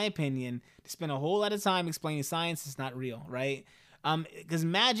 in my opinion, to spend a whole lot of time explaining science that's not real, right? Because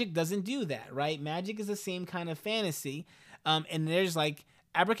magic doesn't do that, right? Magic is the same kind of fantasy, and there's like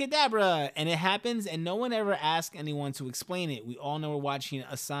abracadabra, and it happens, and no one ever asks anyone to explain it. We all know we're watching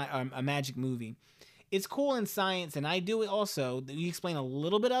a magic movie. It's cool in science, and I do it also. You explain a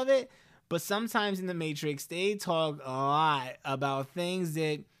little bit of it, but sometimes in the Matrix, they talk a lot about things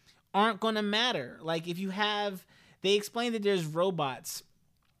that aren't going to matter. Like they explain that there's robots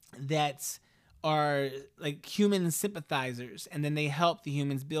that are like human sympathizers, and then they help the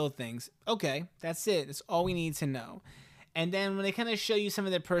humans build things. Okay, that's it. That's all we need to know. And then when they kind of show you some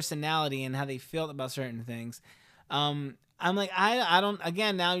of their personality and how they felt about certain things, I'm like, I don't,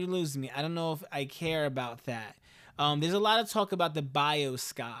 again, now you're losing me. I don't know if I care about that. There's a lot of talk about the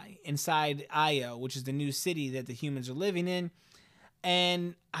biosky inside Io, which is the new city that the humans are living in.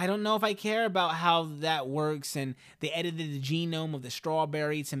 And I don't know if I care about how that works. And they edited the genome of the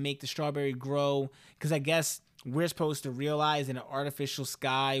strawberry to make the strawberry grow, because I guess we're supposed to realize that an artificial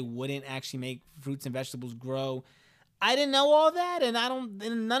sky wouldn't actually make fruits and vegetables grow. I didn't know all that,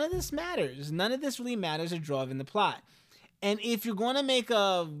 and none of this matters. None of this really matters or driving the plot. And if you're going to make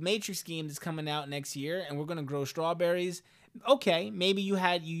a Matrix game that's coming out next year, and we're going to grow strawberries, okay, maybe you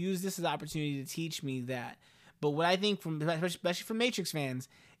use this as an opportunity to teach me that. But what I think, especially from Matrix fans,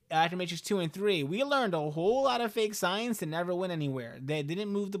 after Matrix 2 and 3, we learned a whole lot of fake science that never went anywhere. They didn't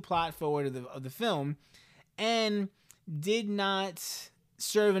move the plot forward of the film, and did not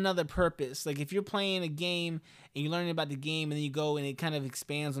serve another purpose. Like, if you're playing a game and you're learning about the game, and then you go and it kind of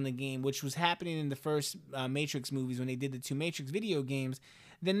expands on the game, which was happening in the first Matrix movies when they did the 2 Matrix video games,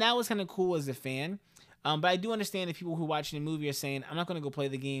 then that was kind of cool as a fan. But I do understand that people who are watching the movie are saying, I'm not going to go play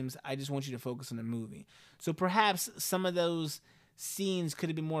the games. I just want you to focus on the movie. So perhaps some of those scenes could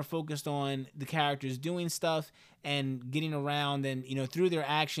have been more focused on the characters doing stuff and getting around, and through their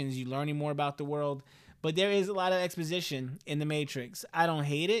actions you learning more about the world. But there is a lot of exposition in the Matrix. I don't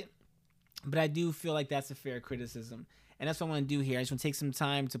hate it, but I do feel like that's a fair criticism. And that's what I want to do here. I just want to take some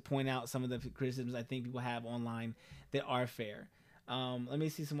time to point out some of the criticisms I think people have online that are fair. Let me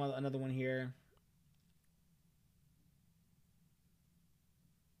see another one here.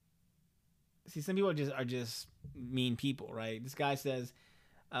 See, some people are just mean people, right? This guy says,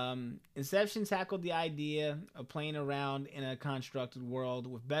 Inception tackled the idea of playing around in a constructed world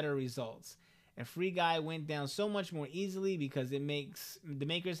with better results. And Free Guy went down so much more easily because the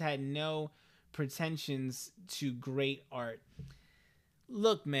makers had no pretensions to great art.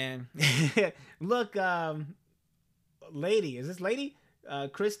 Look, man. Look, lady. Is this lady?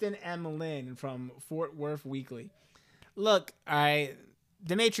 Kristen M. Lynn from Fort Worth Weekly. Look, all right.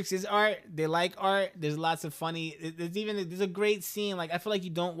 The Matrix is art. They like art. There's lots of funny. There's a great scene. Like, I feel like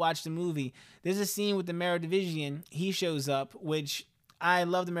you don't watch the movie. There's a scene with the Merovingian. He shows up, which I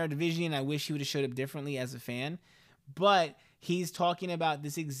love the Merovingian. I wish he would have showed up differently as a fan. But he's talking about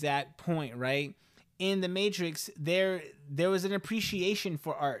this exact point, right? In the Matrix, there was an appreciation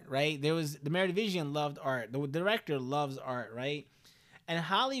for art, right? The Merovingian loved art. The director loves art, right? And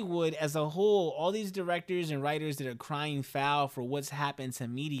Hollywood as a whole, all these directors and writers that are crying foul for what's happened to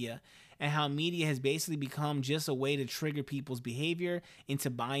media and how media has basically become just a way to trigger people's behavior into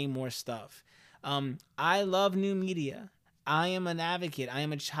buying more stuff. I love new media. I am an advocate. I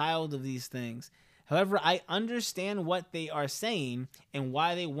am a child of these things. However, I understand what they are saying and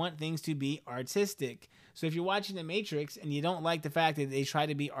why they want things to be artistic. So if you're watching The Matrix and you don't like the fact that they try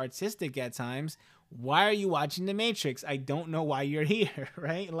to be artistic at times, why are you watching The Matrix? I don't know why you're here,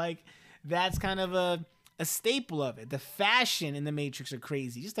 right? Like, that's kind of a staple of it. The fashion in The Matrix are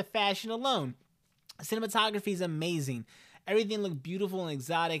crazy. Just the fashion alone. Cinematography is amazing. Everything looks beautiful and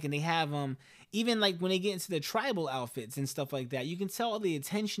exotic, and they have even like when they get into the tribal outfits and stuff like that, you can tell all the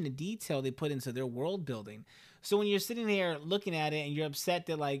attention to detail they put into their world building. So when you're sitting here looking at it and you're upset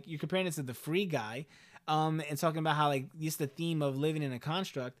that like you're comparing it to the Free Guy, and talking about how like just the theme of living in a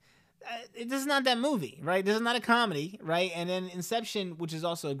construct, this is not that movie, right? This is not a comedy, right? And then Inception, which is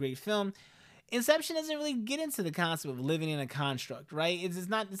also a great film, Inception doesn't really get into the concept of living in a construct, right? It's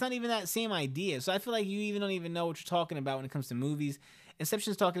not even that same idea. So I feel like you even don't even know what you're talking about when it comes to movies.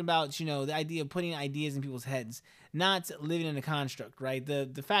 Inception's talking about, the idea of putting ideas in people's heads, not living in a construct, right?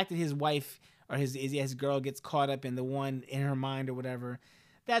 The fact that his wife or his girl gets caught up in the one in her mind or whatever,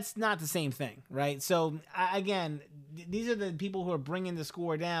 that's not the same thing, right? So again, these are the people who are bringing the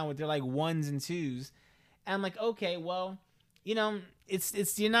score down with their like ones and twos. And I'm like, okay, well,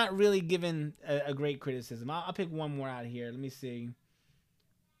 it's you're not really given a great criticism. I'll pick one more out of here. Let me see.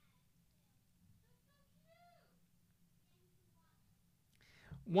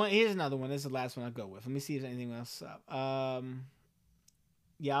 Here's another one. This is the last one I'll go with. Let me see if there's anything else up.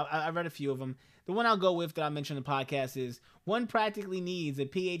 Yeah, I read a few of them. The one I'll go with that I mentioned in the podcast is one practically needs a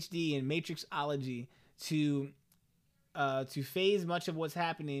PhD in matrixology to phase much of what's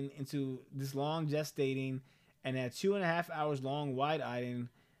happening into this long gestating and a 2.5 hours long wide-eyed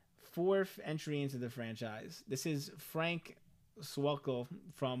fourth entry into the franchise. This is Frank Swelkel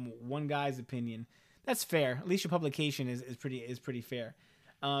from One Guy's Opinion. That's fair. At least your publication is pretty fair.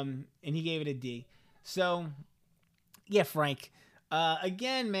 And he gave it a D. So, yeah, Frank.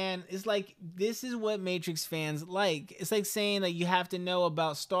 Again, man, it's like, this is what Matrix fans like. It's like saying that you have to know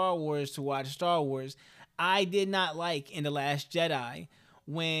about Star Wars to watch Star Wars. I did not like in The Last Jedi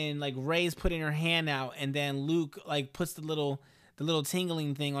when like Rey's putting her hand out and then Luke like puts the little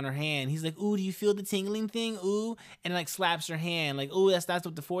tingling thing on her hand. He's like, "Ooh, do you feel the tingling thing? Ooh," and like slaps her hand, like, "Ooh, that's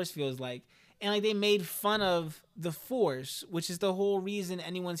what the Force feels like." And like they made fun of the Force, which is the whole reason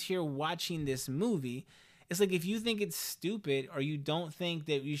anyone's here watching this movie. It's like, if you think it's stupid or you don't think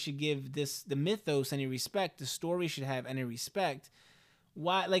that you should give the mythos any respect, the story should have any respect,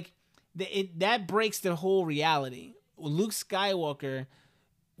 why, like, that breaks the whole reality. Luke Skywalker,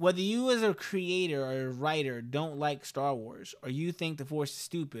 whether you as a creator or a writer don't like Star Wars, or you think the Force is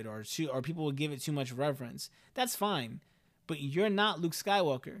stupid, or people will give it too much reverence, that's fine. But you're not Luke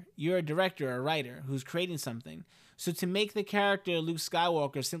Skywalker. You're a director or a writer who's creating something. So to make the character Luke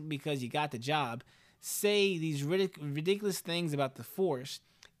Skywalker simply because you got the job say these ridiculous things about the Force,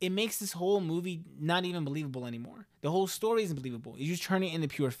 it makes this whole movie not even believable anymore. The whole story isn't believable. You just turn it into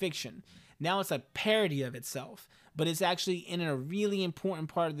pure fiction. Now it's a parody of itself, but it's actually in a really important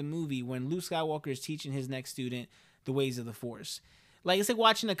part of the movie when Luke Skywalker is teaching his next student the ways of the Force. Like, it's like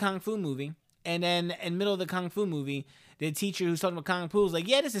watching a Kung Fu movie And then in the middle of the Kung Fu movie, the teacher who's talking about Kung Fu is like,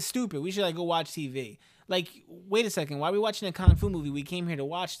 yeah, this is stupid. We should like go watch TV. Like, wait a second. Why are we watching a Kung Fu movie? We came here to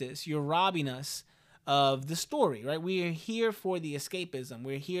watch this. You're robbing us of the story, right? We are here for the escapism.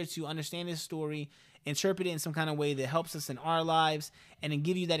 We're here to understand this story, interpret it in some kind of way that helps us in our lives, and then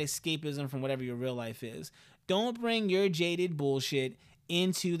give you that escapism from whatever your real life is. Don't bring your jaded bullshit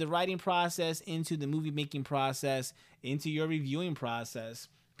into the writing process, into the movie making process, into your reviewing process.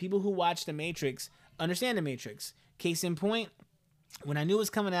 People who watch The Matrix understand The Matrix. Case in point, when I knew it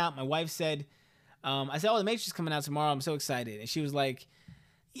was coming out, my wife said, I said, oh, The Matrix is coming out tomorrow. I'm so excited. And she was like,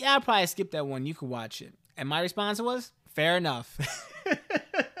 yeah, I'll probably skip that one. You can watch it. And my response was, fair enough.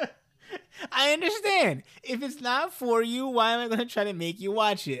 I understand. If it's not for you, why am I going to try to make you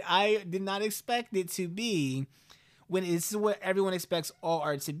watch it? I did not expect it to be when this is what everyone expects all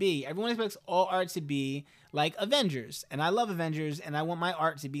art to be. Everyone expects all art to be like Avengers. And I love Avengers, and I want my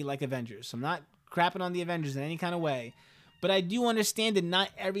art to be like Avengers. So I'm not crapping on the Avengers in any kind of way. But I do understand that not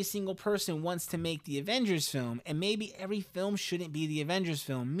every single person wants to make the Avengers film. And maybe every film shouldn't be the Avengers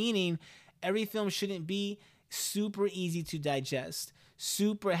film. Meaning, every film shouldn't be super easy to digest.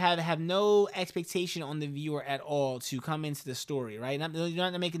 Super have no expectation on the viewer at all to come into the story, right?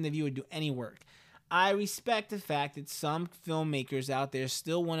 You're not making the viewer do any work. I respect the fact that some filmmakers out there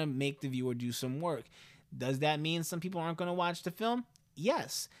still want to make the viewer do some work. Does that mean some people aren't going to watch the film?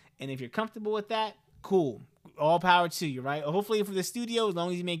 Yes. And if you're comfortable with that, cool. All power to you, right? Hopefully for the studio, as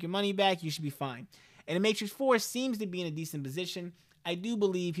long as you make your money back, you should be fine. And The Matrix 4 seems to be in a decent position. I do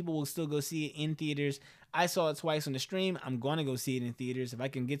believe people will still go see it in theaters. I saw it twice on the stream. I'm going to go see it in theaters. If I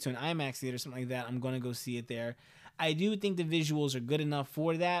can get to an IMAX theater or something like that, I'm going to go see it there. I do think the visuals are good enough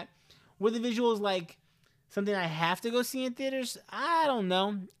for that. Were the visuals like something I have to go see in theaters? I don't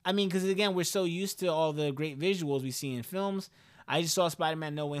know. I mean, because again, we're so used to all the great visuals we see in films. I just saw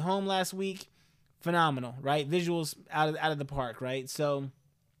Spider-Man No Way Home last week. Phenomenal, right? Visuals out of the park, right? So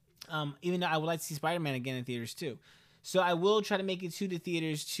even though I would like to see Spider-Man again in theaters too. So I will try to make it to the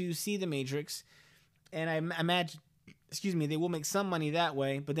theaters to see The Matrix. And I imagine, they will make some money that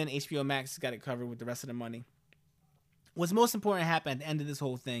way, but then HBO Max has got it covered with the rest of the money. What's most important to happen at the end of this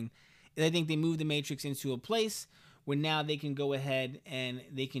whole thing is I think they move The Matrix into a place where now they can go ahead and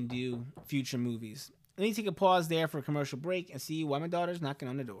they can do future movies. Let me take a pause there for a commercial break and see why my daughter's knocking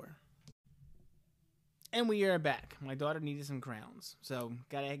on the door. And we are back. My daughter needed some crowns, so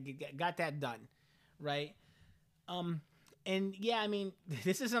got that done, right? And yeah, I mean,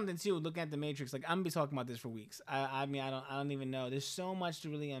 this is something too. Looking at The Matrix, like I'm gonna be talking about this for weeks. I mean, I don't even know. There's so much to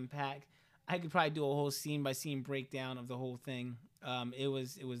really unpack. I could probably do a whole scene by scene breakdown of the whole thing. It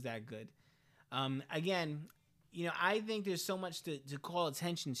was that good. Again, I think there's so much to call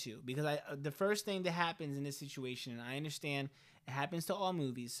attention to because the first thing that happens in this situation, and I understand it happens to all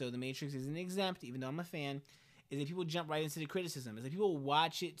movies, so The Matrix isn't exempt, even though I'm a fan, is that people jump right into the criticism. Is that people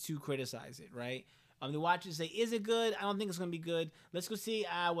watch it to criticize it, right? They watch it and say, is it good? I don't think it's going to be good. Let's go see.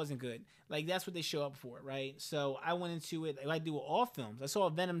 It wasn't good. Like, that's what they show up for, right? So I went into it, like I do with all films. I saw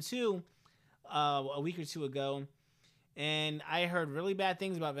Venom 2 a week or two ago, and I heard really bad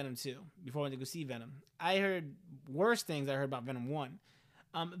things about Venom 2 before I went to go see Venom. I heard worse things I heard about Venom 1.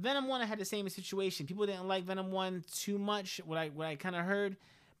 Venom 1, I had the same situation. People didn't like Venom 1 too much, what I kind of heard,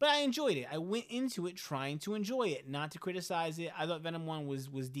 but I enjoyed it. I went into it trying to enjoy it, not to criticize it. I thought Venom 1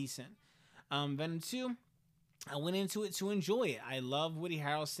 was decent. Venom 2, I went into it to enjoy it. I love Woody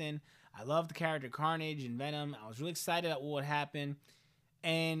Harrelson. I love the character Carnage and Venom. I was really excited at what would happen.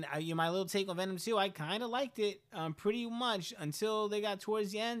 And my little take on Venom 2, I kind of liked it pretty much until they got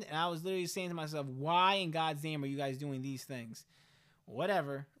towards the end. And I was literally saying to myself, why in God's name are you guys doing these things?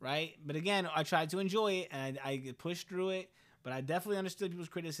 Whatever, right? But again, I tried to enjoy it, and I pushed through it. But I definitely understood people's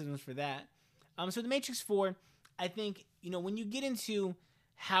criticisms for that. So The Matrix 4, I think, when you get into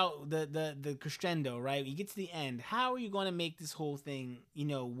how the crescendo, right? You get to the end, how are you going to make this whole thing,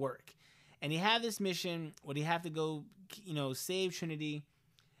 work? And you have this mission where you have to go, save Trinity.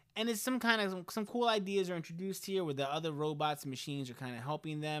 And it's some cool ideas are introduced here where the other robots and machines are kind of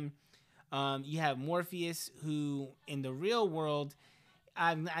helping them. You have Morpheus, who in the real world,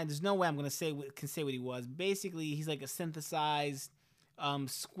 there's no way I'm going to say what he was. Basically, he's like a synthesized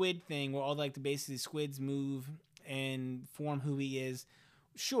squid thing where all basically squids move and form who he is.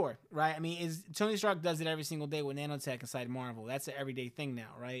 Sure, right? I mean, Tony Stark does it every single day with nanotech inside Marvel. That's an everyday thing now,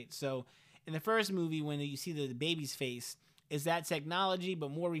 right? So in the first movie, when you see the baby's face, is that technology,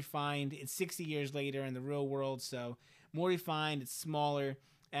 but more refined. It's 60 years later in the real world, so more refined. It's smaller.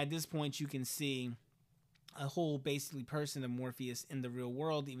 At this point, you can see a whole basically person of Morpheus in the real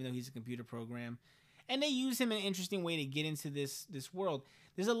world, even though he's a computer program. and they use him in an interesting way to get into this world.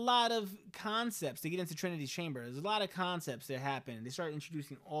 There's a lot of concepts to get into Trinity's chamber. There's a lot of concepts that happen. They start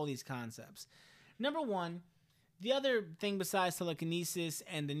introducing all these concepts. Number one, the other thing besides telekinesis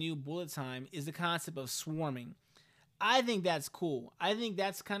and the new bullet time is the concept of swarming. I think that's cool. I think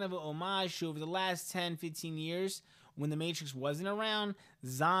that's kind of an homage to over the last 10, 15 years when the Matrix wasn't around,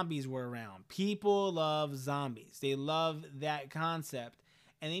 zombies were around. People love zombies. They love that concept.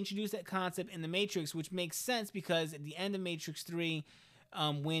 And they introduced that concept in the Matrix, which makes sense because at the end of Matrix 3,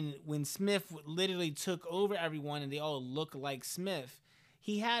 when Smith literally took over everyone and they all look like Smith,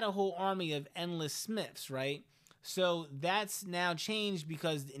 he had a whole army of endless Smiths, right? So that's now changed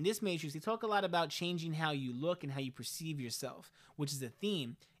because in this Matrix, they talk a lot about changing how you look and how you perceive yourself, which is a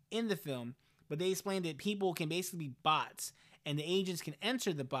theme in the film. But they explained that people can basically be bots, and the agents can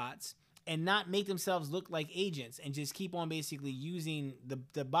enter the bots and not make themselves look like agents and just keep on basically using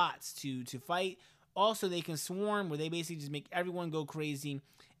the bots to fight. Also, they can swarm, where they basically just make everyone go crazy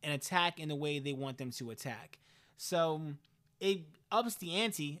and attack in the way they want them to attack. So it ups the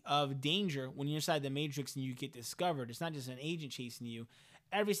ante of danger when you're inside the Matrix and you get discovered. It's not just an agent chasing you.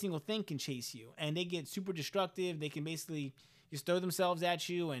 Every single thing can chase you, and they get super destructive. They can basically just throw themselves at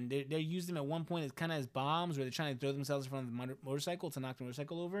you, and they use them at one point as kind of as bombs, where they're trying to throw themselves in front of the motorcycle to knock the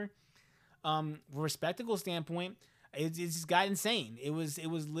motorcycle over. From a spectacle standpoint, it just got insane. It was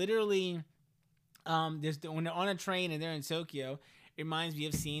literally when they're on a train and they're in Tokyo. It reminds me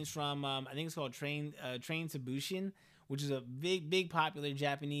of scenes from I think it's called Train to Busan, which is a big popular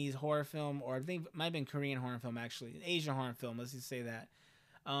Japanese horror film, or I think it might have been Korean horror film, actually, an Asian horror film. Let's just say that.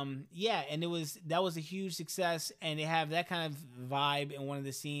 Yeah, and that was a huge success, and they have that kind of vibe in one of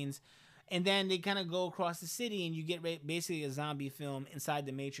the scenes. And then they kind of go across the city, and you get basically a zombie film inside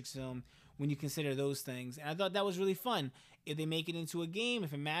the Matrix film when you consider those things. And I thought that was really fun. If they make it into a game,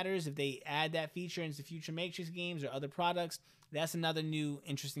 if it matters, if they add that feature into future Matrix games or other products, that's another new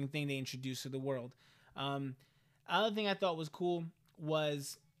interesting thing they introduce to the world. Other thing I thought was cool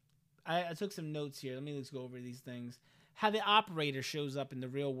was, I took some notes here. Let's go over these things. How the operator shows up in the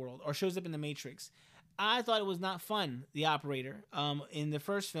real world, or shows up in the Matrix. I thought it was not fun, the operator, in the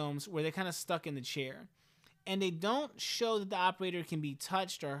first films, where they're kind of stuck in the chair. And they don't show that the operator can be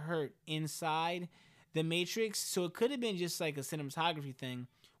touched or hurt inside the Matrix. So it could have been just like a cinematography thing,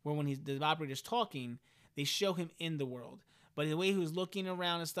 where when the operator's talking, they show him in the world. But the way he was looking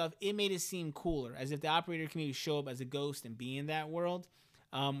around and stuff, it made it seem cooler, as if the operator can maybe show up as a ghost and be in that world.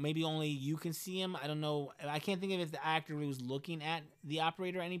 Maybe only you can see him. I don't know. I can't think of if the actor was looking at the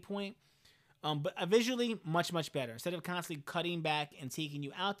operator at any point. But visually, much, much better. Instead of constantly cutting back and taking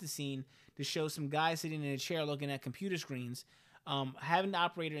you out the scene to show some guy sitting in a chair looking at computer screens, having the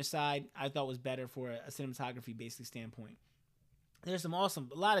operator inside, I thought was better for a cinematography basic standpoint. There's a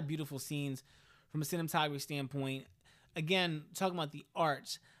lot of beautiful scenes from a cinematography standpoint. Again, talking about the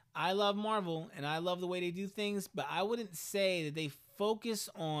art, I love Marvel and I love the way they do things, but I wouldn't say that they focus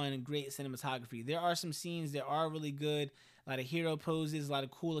on great cinematography. There are some scenes that are really good, a lot of hero poses, a lot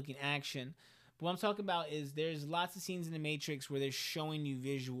of cool looking action. But what I'm talking about is there's lots of scenes in the Matrix where they're showing you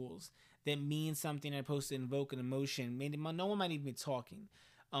visuals that mean something, as opposed to invoke an emotion. No one might even be talking.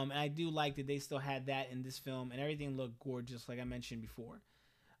 And I do like that they still had that in this film, and everything looked gorgeous, like I mentioned before.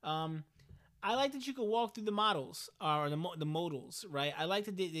 I like that you could walk through the models, or the modals, right? I like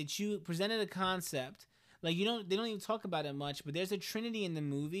that you presented a concept. Like, they don't even talk about it much, but there's a Trinity in the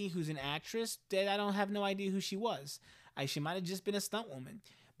movie who's an actress that I don't have no idea who she was. She might have just been a stunt woman.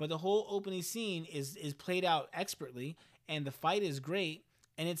 But the whole opening scene is played out expertly, and the fight is great.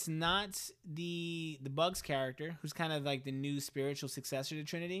 And it's not the Bugs character, who's kind of like the new spiritual successor to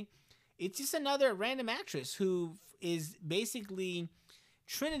Trinity. It's just another random actress who is basically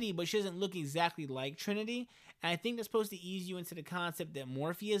Trinity, but she doesn't look exactly like Trinity. And I think that's supposed to ease you into the concept that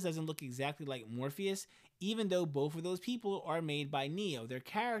Morpheus doesn't look exactly like Morpheus, even though both of those people are made by Neo. They're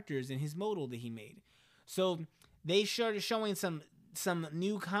characters in his modal that he made. So they started showing some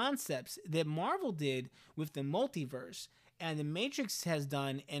new concepts that Marvel did with the multiverse, and the Matrix has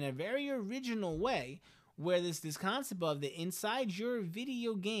done in a very original way, where this concept of that inside your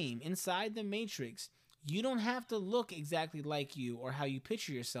video game, inside the Matrix, you don't have to look exactly like you or how you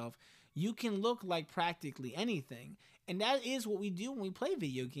picture yourself. You can look like practically anything. And that is what we do when we play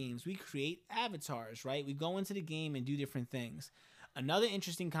video games. We create avatars, right? We go into the game and do different things. Another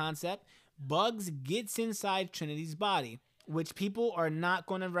interesting concept, Bugs gets inside Trinity's body, which people are not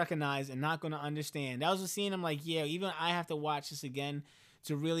going to recognize and not going to understand. I was just seeing, I'm like, yeah, even I have to watch this again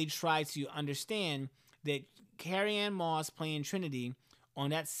to really try to understand that Carrie-Anne Moss playing Trinity on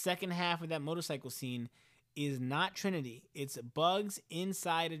that second half of that motorcycle scene is not Trinity. It's Bugs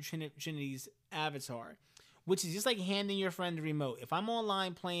inside of Trinity's avatar, which is just like handing your friend the remote. If I'm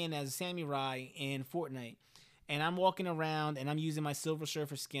online playing as Sami in Fortnite, and I'm walking around and I'm using my Silver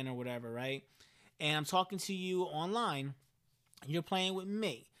Surfer skin or whatever, right? And I'm talking to you online, you're playing with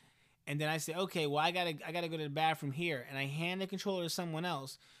me. And then I say, okay, well, I gotta go to the bathroom here, and I hand the controller to someone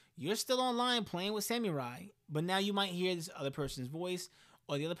else. You're still online playing with Samurai, but now you might hear this other person's voice,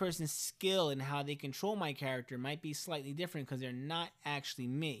 or the other person's skill and how they control my character might be slightly different because they're not actually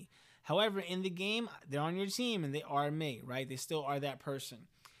me. However, in the game, they're on your team and they are me, right? They still are that person.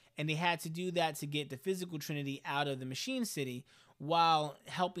 And they had to do that to get the physical Trinity out of the Machine City while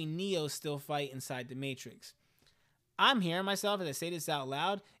helping Neo still fight inside the Matrix. I'm hearing myself as I say this out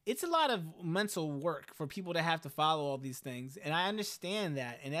loud. It's a lot of mental work for people to have to follow all these things. And I understand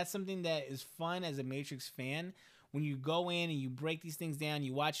that. And that's something that is fun as a Matrix fan. When you go in and you break these things down,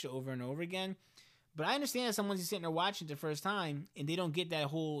 you watch it over and over again. But I understand if someone's just sitting there watching it the first time and they don't get that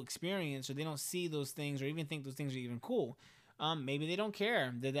whole experience, or they don't see those things or even think those things are even cool. Maybe they don't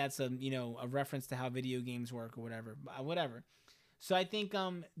care that that's a reference to how video games work or whatever. So I think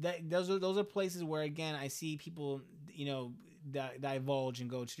that those are places where, again, I see people divulge and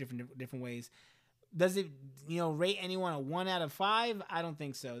go to different ways. Does it rate anyone a 1 out of 5? I don't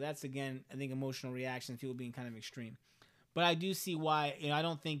think so. That's, again, I think emotional reactions, people being kind of extreme. But I do see why. I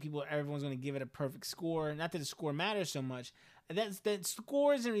don't think everyone's going to give it a perfect score. Not that the score matters so much. That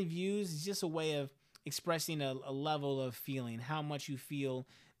scores and reviews is just a way of expressing a level of feeling, how much you feel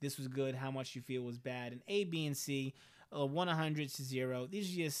this was good, how much you feel was bad. And A, B, and C, 100 to 0.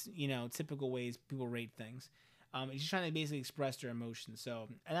 These are just typical ways people rate things. It's just trying to basically express their emotions. So,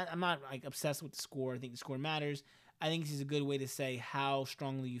 and I'm not like obsessed with the score. I think the score matters. I think this is a good way to say how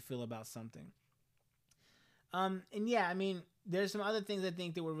strongly you feel about something. And yeah, I mean, there's some other things I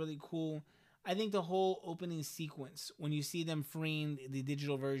think that were really cool. I think the whole opening sequence, when you see them freeing the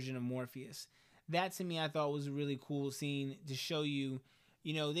digital version of Morpheus, that to me I thought was a really cool scene to show you.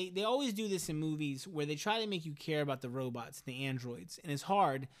 They always do this in movies where they try to make you care about the robots, the androids. And it's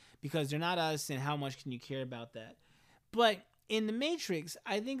hard because they're not us, and how much can you care about that? But in The Matrix,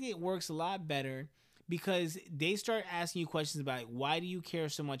 I think it works a lot better because they start asking you questions about why do you care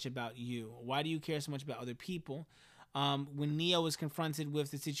so much about you? Why do you care so much about other people? When Neo was confronted with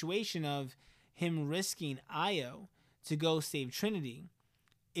the situation of him risking Io to go save Trinity,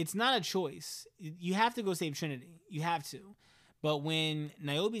 it's not a choice. You have to go save Trinity. You have to. But when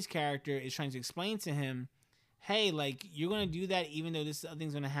Niobe's character is trying to explain to him, hey, like, you're going to do that even though this other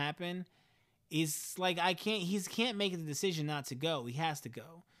thing's going to happen, it's like he can't make the decision not to go. He has to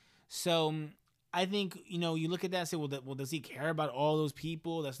go. So I think, you look at that and say, well, does he care about all those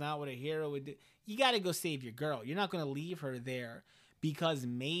people? That's not what a hero would do. You got to go save your girl. You're not going to leave her there because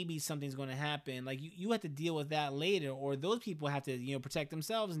maybe something's going to happen. Like, you have to deal with that later, or those people have to, protect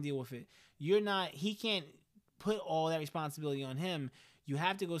themselves and deal with it. He can't put all that responsibility on him. You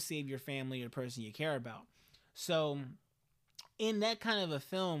have to go save your family or the person you care about. So in that kind of a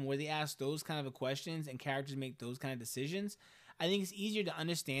film where they ask those kind of questions and characters make those kind of decisions, I think it's easier to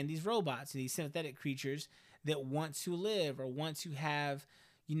understand these robots, these synthetic creatures that want to live or want to have,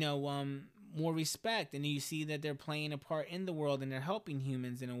 more respect. And you see that they're playing a part in the world and they're helping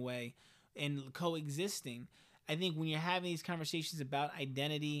humans in a way and coexisting. I think when you're having these conversations about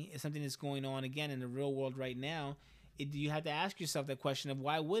identity, it's something that's going on, again, in the real world right now. You have to ask yourself that question of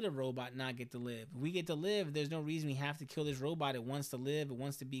why would a robot not get to live? If we get to live, there's no reason we have to kill this robot. It wants to live. It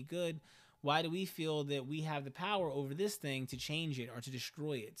wants to be good. Why do we feel that we have the power over this thing to change it or to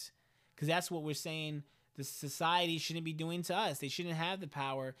destroy it? Because that's what we're saying the society shouldn't be doing to us. They shouldn't have the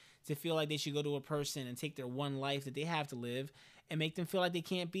power to feel like they should go to a person and take their one life that they have to live and make them feel like they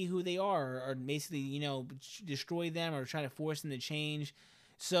can't be who they are, or basically, destroy them or try to force them to change.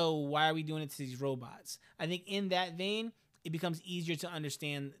 So why are we doing it to these robots? I think in that vein, it becomes easier to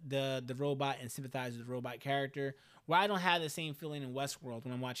understand the robot and sympathize with the robot character, where I don't have the same feeling in Westworld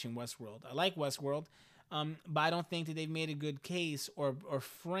when I'm watching Westworld. I like Westworld, but I don't think that they've made a good case or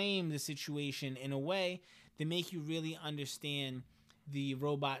frame the situation in a way to make you really understand the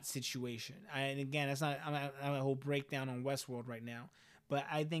robot situation. And again, I'm not a whole breakdown on Westworld right now, but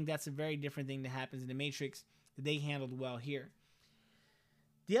I think that's a very different thing that happens in The Matrix that they handled well here.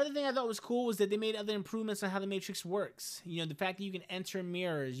 The other thing I thought was cool was that they made other improvements on how the Matrix works. The fact that you can enter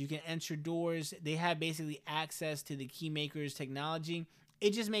mirrors, you can enter doors, they have basically access to the Keymaker's technology.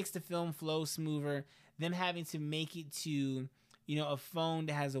 It just makes the film flow smoother. Them having to make it to, a phone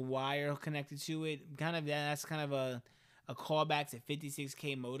that has a wire connected to it, that's kind of a callback to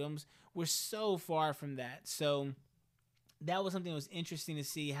 56K modems. We're so far from that. So that was something that was interesting to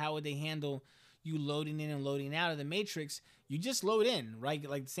see. How would they handle, you loading in and loading out of the Matrix, you just load in, right?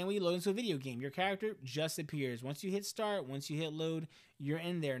 Like the same way you load into a video game. Your character just appears. Once you hit start, once you hit load, you're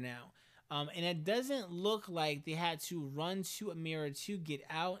in there now. And it doesn't look like they had to run to a mirror to get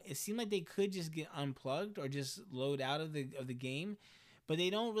out. It seemed like they could just get unplugged or just load out of the game, but they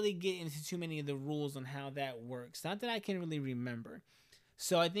don't really get into too many of the rules on how that works. Not that I can really remember.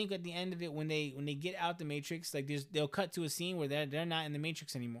 So I think at the end of it, when they get out the Matrix, like they'll cut to a scene where they're not in the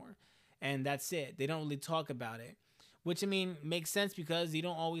Matrix anymore, and that's it. They don't really talk about it. Which, I mean, makes sense because you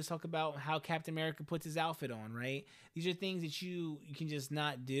don't always talk about how Captain America puts his outfit on, right? These are things that you can just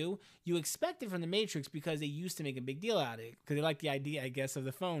not do. You expect it from the Matrix because they used to make a big deal out of it. Because they like the idea, I guess, of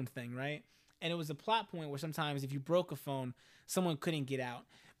the phone thing, right? And it was a plot point where sometimes if you broke a phone, someone couldn't get out.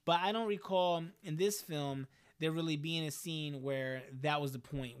 But I don't recall in this film there really being a scene where that was the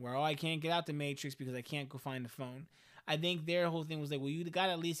point. Where, oh, I can't get out the Matrix because I can't go find the phone. I think their whole thing was like, well, you got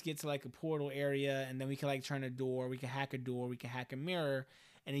to at least get to like a portal area, and then we can like turn a door, we can hack a door, we can hack a mirror,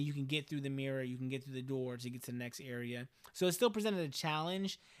 and then you can get through the mirror, you can get through the door to get to the next area. So it still presented a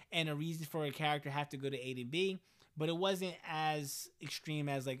challenge and a reason for a character to have to go to A to B, but it wasn't as extreme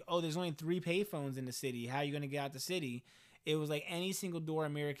as like, oh, there's only 3 payphones in the city. How are you going to get out the city? It was like any single door or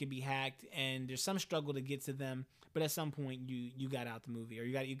mirror could be hacked, and there's some struggle to get to them, but at some point you got out the movie, or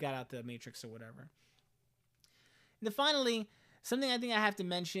you got out the Matrix or whatever. And then finally, something I think I have to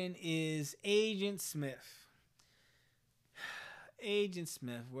mention is Agent Smith. Agent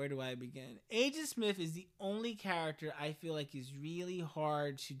Smith, where do I begin? Agent Smith is the only character I feel like is really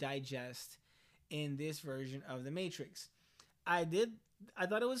hard to digest in this version of the Matrix. I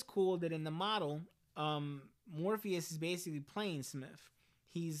thought it was cool that in the model, Morpheus is basically playing Smith.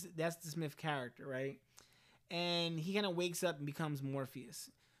 That's the Smith character, right? And he kind of wakes up and becomes Morpheus.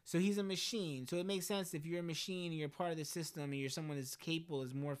 So he's a machine. So it makes sense if you're a machine and you're part of the system and you're someone as capable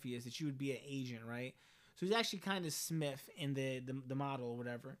as Morpheus that you would be an agent, right? So he's actually kind of Smith in the model or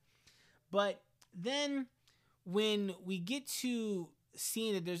whatever. But then when we get to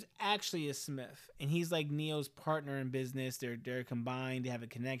seeing that there's actually a Smith and he's like Neo's partner in business, they're combined, they have a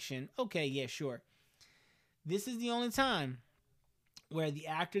connection. Okay, yeah, sure. This is the only time where the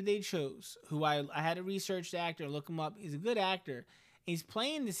actor they chose, who I had to research the actor, look him up, he's a good actor. He's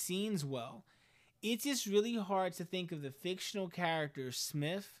playing the scenes well. It's just really hard to think of the fictional character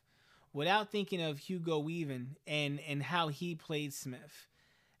Smith without thinking of Hugo Weaving and how he played Smith.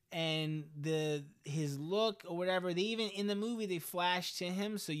 And his look or whatever, they even in the movie they flash to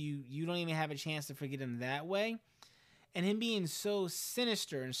him, so you don't even have a chance to forget him that way. And him being so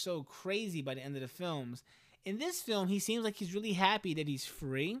sinister and so crazy by the end of the films. In this film, he seems like he's really happy that he's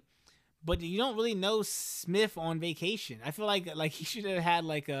free. But you don't really know Smith on vacation. I feel like he should have had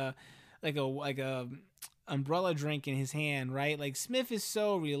like a umbrella drink in his hand, right? Like Smith is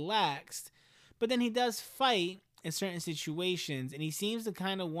so relaxed, but then he does fight in certain situations, and he seems to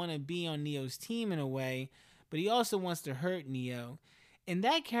kind of want to be on Neo's team in a way, but he also wants to hurt Neo. And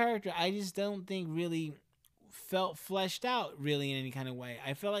that character, I just don't think really felt fleshed out really in any kind of way.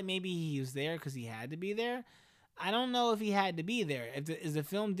 I felt like maybe he was there because he had to be there. I don't know if he had to be there. Is the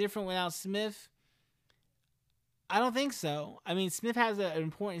film different without Smith? I don't think so. I mean, Smith has an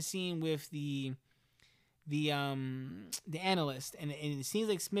important scene with the analyst, and it seems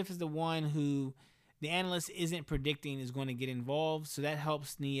like Smith is the one who the analyst isn't predicting is going to get involved, so that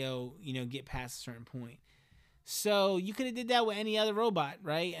helps Neo, get past a certain point. So you could have did that with any other robot,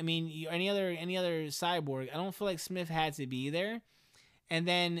 right? I mean, any other cyborg. I don't feel like Smith had to be there. And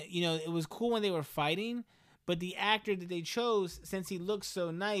then, it was cool when they were fighting. But the actor that they chose, since he looks so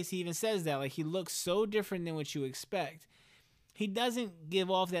nice, he even says that, like, he looks so different than what you expect. He doesn't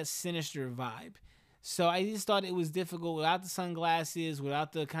give off that sinister vibe. So I just thought it was difficult without the sunglasses,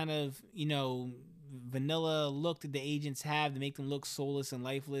 without the kind of, vanilla look that the agents have to make them look soulless and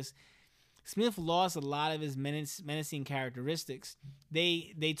lifeless. Smith lost a lot of his menacing characteristics.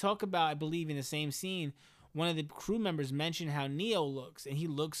 They talk about, I believe, in the same scene, one of the crew members mentioned how Neo looks, and he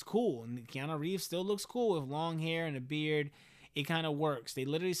looks cool. And Keanu Reeves still looks cool with long hair and a beard. It kind of works. They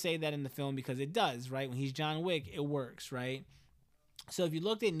literally say that in the film because it does, right? When he's John Wick, it works, right? So if you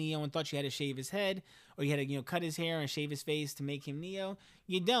looked at Neo and thought you had to shave his head, or you had to, cut his hair and shave his face to make him Neo,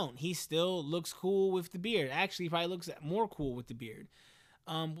 you don't. He still looks cool with the beard. Actually, he probably looks more cool with the beard.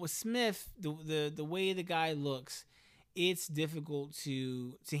 With Smith, the way the guy looks, it's difficult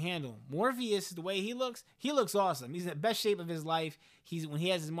to handle. Morpheus, the way he looks awesome. He's in the best shape of his life. When he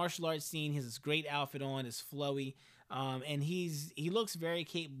has his martial arts scene, he has this great outfit on, it's flowy, and he looks very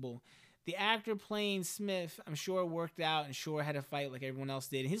capable. The actor playing Smith, I'm sure worked out and sure had a fight like everyone else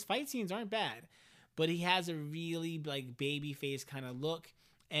did. His fight scenes aren't bad, but he has a really like baby face kind of look,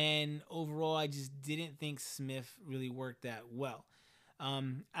 And overall, I just didn't think Smith really worked that well.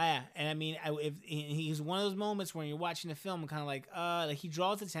 I mean, if he's one of those moments when you're watching the film, kind of like he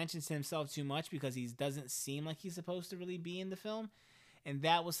draws attention to himself too much because he doesn't seem like he's supposed to really be in the film, and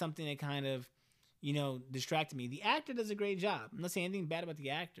that was something that kind of, distracted me. The actor does a great job. I'm not saying anything bad about the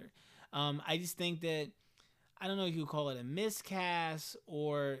actor. I just think that I don't know if you would call it a miscast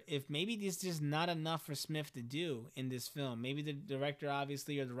or if maybe there's just not enough for Smith to do in this film. Maybe the director,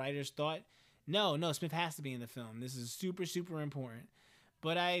 obviously, or the writers thought, no, Smith has to be in the film. This is super, super important.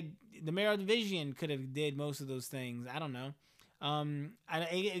 But the Mayor of the Division could have did most of those things. I don't know.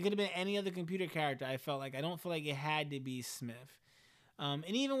 It could have been any other computer character. I felt like I don't feel like it had to be Smith. And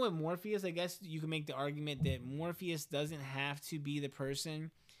even with Morpheus, I guess you can make the argument that Morpheus doesn't have to be the person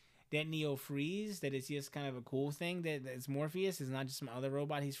that Neo frees. That it's just kind of a cool thing that it's Morpheus. It's not just some other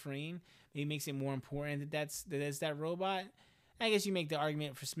robot he's freeing. Maybe it makes it more important that's that robot. I guess you make the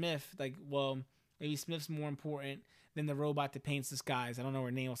argument for Smith, like, well, maybe Smith's more important than the robot that paints the skies. I don't know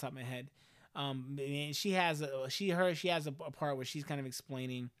her name off the top of my head. She has a part where she's kind of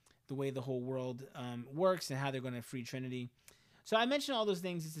explaining the way the whole world works and how they're going to free Trinity. So I mentioned all those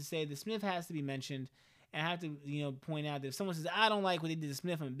things just to say that Smith has to be mentioned. And I have to, point out that if someone says, I don't like what they did to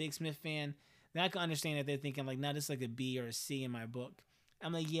Smith, I'm a big Smith fan, then I can understand that they're thinking, like, no, this is like a B or a C in my book.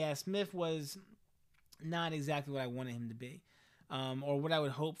 I'm like, yeah, Smith was not exactly what I wanted him to be, or what I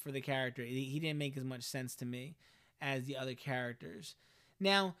would hope for the character. He didn't make as much sense to me as the other characters.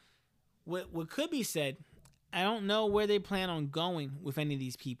 Now, what could be said, I don't know where they plan on going with any of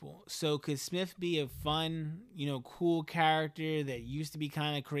these people. So could Smith be a fun, cool character that used to be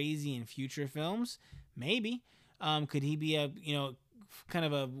kind of crazy in future films? Maybe. Could he be a, kind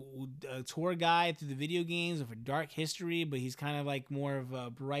of a tour guide through the video games of a dark history, but he's kind of like more of a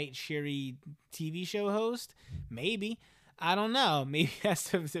bright, cheery TV show host? Maybe. I don't know. Maybe that's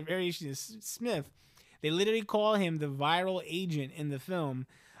the variation of Smith. They literally call him the viral agent in the film.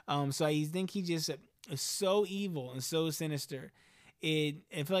 So I think he just is so evil and so sinister. I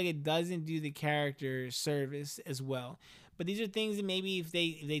feel like it doesn't do the character service as well. But these are things that maybe if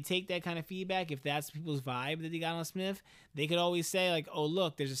they take that kind of feedback, if that's people's vibe that they got on Smith, they could always say like, oh,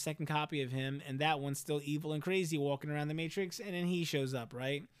 look, there's a second copy of him, and that one's still evil and crazy walking around the Matrix, and then he shows up,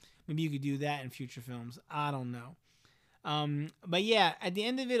 right? Maybe you could do that in future films. I don't know. But yeah, at the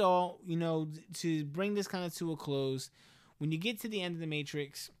end of it all, to bring this kind of to a close, when you get to the end of the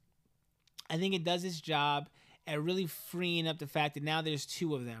Matrix, I think it does its job at really freeing up the fact that now there's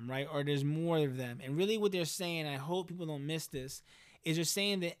two of them, right? Or there's more of them. And really what they're saying, I hope people don't miss this, is they're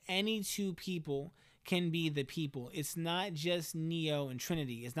saying that any two people can be the people. It's not just Neo and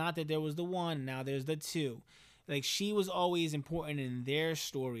Trinity. It's not that there was the one, now there's the two. Like, she was always important in their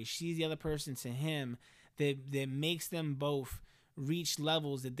story. She's the other person to him that makes them both reach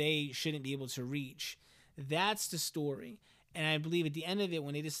levels that they shouldn't be able to reach. That's the story. And I believe at the end of it,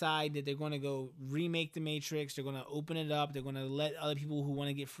 when they decide that they're going to go remake the Matrix, they're going to open it up, they're going to let other people who want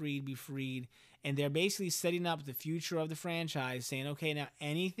to get freed be freed, and they're basically setting up the future of the franchise, saying, okay, now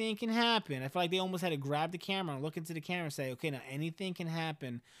anything can happen. I feel like they almost had to grab the camera and look into the camera and say, okay, now anything can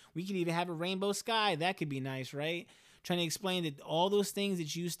happen. We could even have a rainbow sky. That could be nice, right? Trying to explain that all those things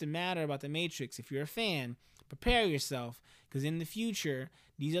that used to matter about the Matrix, if you're a fan, prepare yourself, because in the future,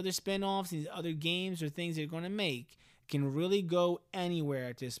 these other spinoffs, these other games or things they're going to make can really go anywhere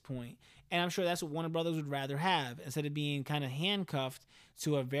at this point. And I'm sure that's what Warner Brothers would rather have, instead of being kind of handcuffed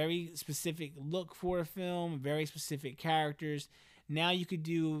to a very specific look for a film, very specific characters. Now you could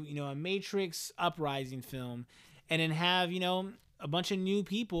do, a Matrix Uprising film, and then have, a bunch of new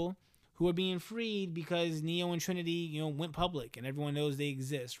people who are being freed because Neo and Trinity, went public and everyone knows they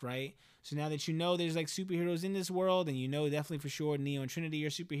exist, right? So now that there's like superheroes in this world, and definitely for sure Neo and Trinity are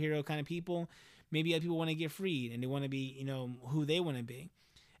superhero kind of people, maybe other people want to get freed and they want to be, who they want to be.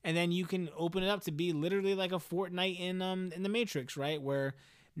 And then you can open it up to be literally like a Fortnite in the Matrix, right? Where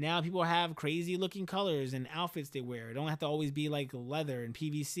now people have crazy looking colors and outfits they wear. It don't have to always be like leather and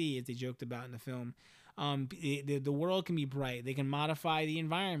PVC, as they joked about in the film. The world can be bright. They can modify the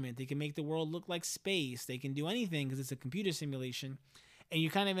environment. They can make the world look like space. They can do anything because it's a computer simulation. And you're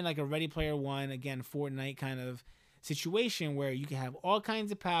kind of in like a Ready Player One, again, Fortnite kind of situation where you can have all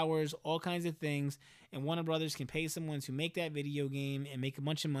kinds of powers, all kinds of things, and Warner Brothers can pay someone to make that video game and make a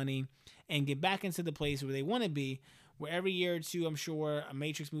bunch of money and get back into the place where they want to be, where every year or two, I'm sure, a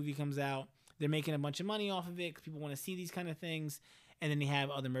Matrix movie comes out. They're making a bunch of money off of it because people want to see these kind of things, and then they have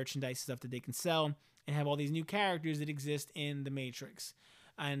other merchandise stuff that they can sell and have all these new characters that exist in the Matrix.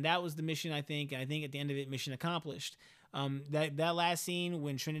 And that was the mission, I think, and I think at the end of it, mission accomplished. That last scene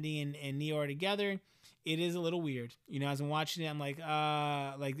when Trinity and Neo are together it is a little weird. As I'm watching it, I'm like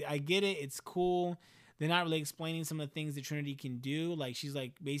I get it. It's cool. They're not really explaining some of the things that Trinity can do. Like she's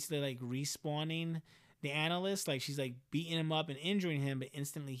like basically like respawning the analyst. Like she's like beating him up and injuring him, but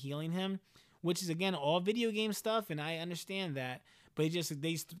instantly healing him, which is again all video game stuff, and I understand that. But they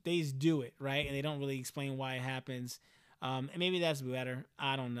just do it right, and they don't really explain why it happens. And maybe that's better.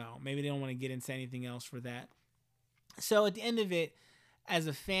 I don't know. Maybe they don't want to get into anything else for that. So at the end of it, as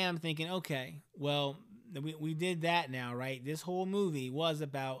a fan, I'm thinking, okay, well, we did that now, right? This whole movie was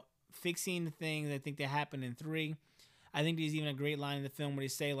about fixing the things I think that happened in 3. I think there's even a great line in the film where they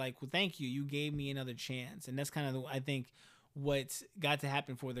say, like, well, thank you. You gave me another chance. And that's kind of, I think, what's got to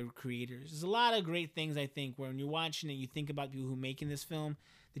happen for the creators. There's a lot of great things, I think, where when you're watching it, you think about people who are making this film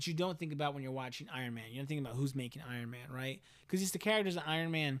that you don't think about when you're watching Iron Man. You don't think about who's making Iron Man, right? Because it's the characters of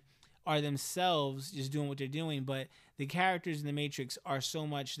Iron Man are themselves just doing what they're doing, but the characters in the Matrix are so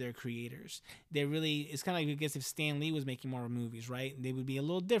much their creators. They're really, it's kind of like, I guess if Stan Lee was making Marvel movies, right? They would be a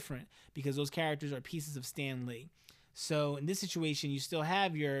little different because those characters are pieces of Stan Lee. So in this situation, you still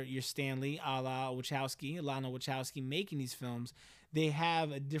have your Stan Lee, Lana Wachowski making these films. They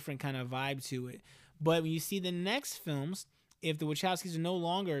have a different kind of vibe to it. But when you see the next films, if the Wachowskis are no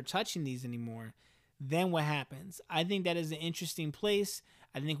longer touching these anymore, then what happens? I think that is an interesting place.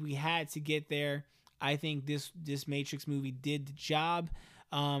 I think we had to get there. I think this Matrix movie did the job.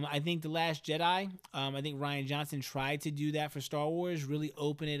 I think The Last Jedi, I think Rian Johnson tried to do that for Star Wars, really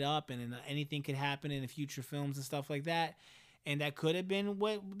open it up, and anything could happen in the future films and stuff like that. And that could have been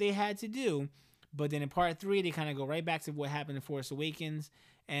what they had to do. But then in part 3, they kind of go right back to what happened in Force Awakens,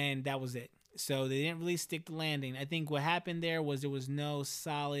 and that was it. So they didn't really stick the landing. I think what happened there was no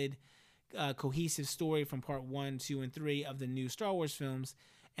solid cohesive story from part 1, 2, and 3 of the new Star Wars films.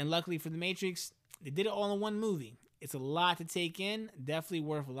 And luckily for The Matrix, they did it all in one movie. It's a lot to take in. Definitely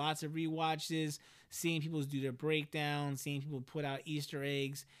worth lots of rewatches, seeing people do their breakdowns, seeing people put out Easter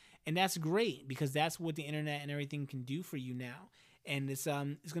eggs. And that's great because that's what the internet and everything can do for you now. And it's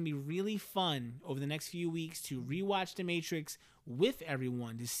going to be really fun over the next few weeks to rewatch The Matrix with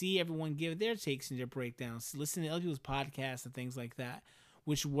everyone, to see everyone give their takes and their breakdowns, listen to other people's podcasts and things like that,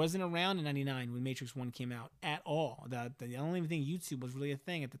 which wasn't around in 99 when Matrix 1 came out at all. The only thing, YouTube was really a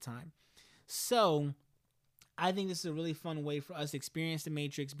thing at the time. So I think this is a really fun way for us to experience The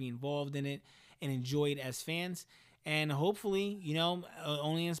Matrix, be involved in it, and enjoy it as fans. And hopefully,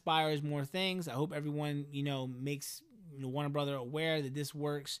 only inspires more things. I hope everyone, makes Warner Brother aware that this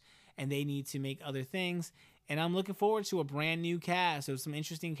works and they need to make other things. And I'm looking forward to a brand new cast of some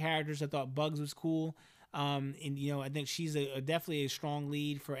interesting characters. I thought Bugs was cool. And I think she's definitely a strong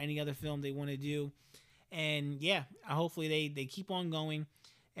lead for any other film they want to do. And yeah, hopefully they keep on going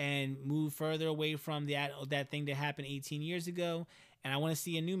and move further away from that thing that happened 18 years ago. And I want to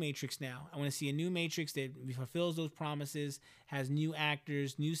see a new Matrix now. I want to see a new Matrix that fulfills those promises, has new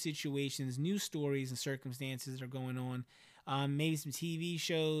actors, new situations, new stories and circumstances that are going on. Maybe some TV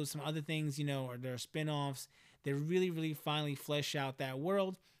shows, some other things, or there are spinoffs that really, really finally flesh out that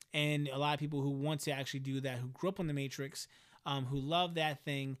world. And a lot of people who want to actually do that, who grew up on The Matrix, who love that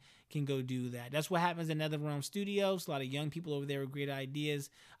thing, can go do that. That's what happens at NetherRealm Studios. A lot of young people over there with great ideas.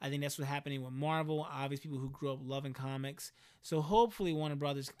 I think that's what's happening with Marvel. Obviously, people who grew up loving comics. So hopefully Warner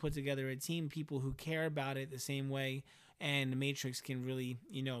Brothers can put together a team of people who care about it the same way, and The Matrix can really,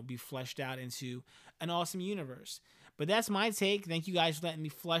 be fleshed out into an awesome universe. But that's my take. Thank you guys for letting me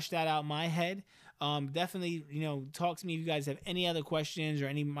flesh that out in my head. Definitely, talk to me if you guys have any other questions or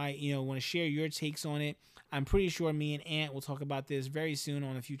any want to share your takes on it. I'm pretty sure me and Ant will talk about this very soon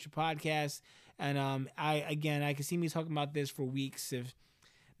on a future podcast. And I can see me talking about this for weeks, if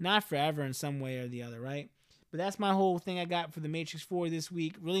not forever, in some way or the other, right? But that's my whole thing I got for The Matrix 4 this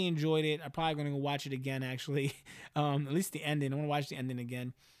week. Really enjoyed it. I'm probably going to go watch it again, actually. At least the ending. I want to watch the ending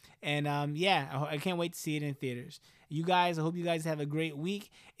again. And I can't wait to see it in theaters. You guys, I hope you guys have a great week.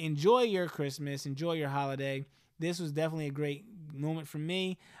 Enjoy your Christmas. Enjoy your holiday. This was definitely a great moment for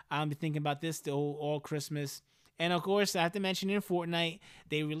me. I'll be thinking about this all Christmas. And of course, I have to mention in Fortnite,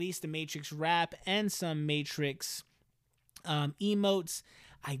 they released the Matrix rap and some Matrix emotes.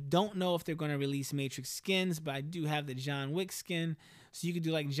 I don't know if they're going to release Matrix skins, but I do have the John Wick skin. So you could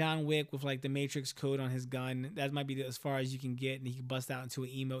do like John Wick with like the Matrix code on his gun. That might be as far as you can get, and he can bust out into an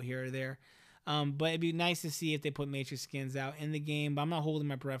emote here or there. But it'd be nice to see if they put Matrix skins out in the game, but I'm not holding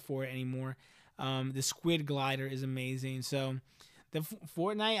my breath for it anymore. The Squid Glider is amazing. So the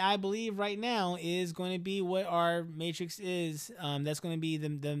Fortnite, I believe right now, is going to be what our Matrix is. That's going to be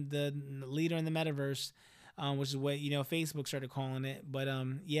the leader in the metaverse, which is what Facebook started calling it. But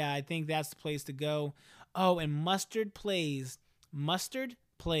yeah, I think that's the place to go. Oh, and Mustard Plays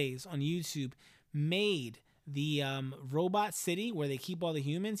on YouTube made the robot city where they keep all the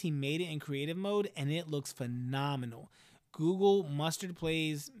humans. He made it in creative mode, and it looks phenomenal. Google Mustard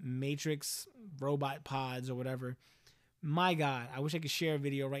Plays Matrix Robot Pods or whatever. My God, I wish I could share a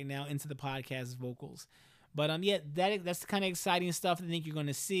video right now into the podcast vocals. But yeah, that's the kind of exciting stuff I think you're going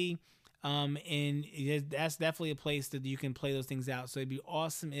to see. And that's definitely a place that you can play those things out. So it'd be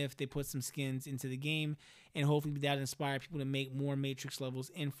awesome if they put some skins into the game, and hopefully that inspire people to make more Matrix levels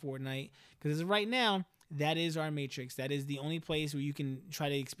in Fortnite. Because as of right now, that is our Matrix. That is the only place where you can try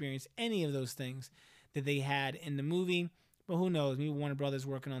to experience any of those things that they had in the movie. But who knows? Maybe Warner Brothers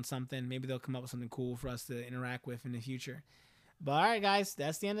working on something. Maybe they'll come up with something cool for us to interact with in the future. But all right, guys,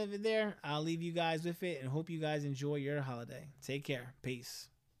 that's the end of it there. I'll leave you guys with it and hope you guys enjoy your holiday. Take care. Peace.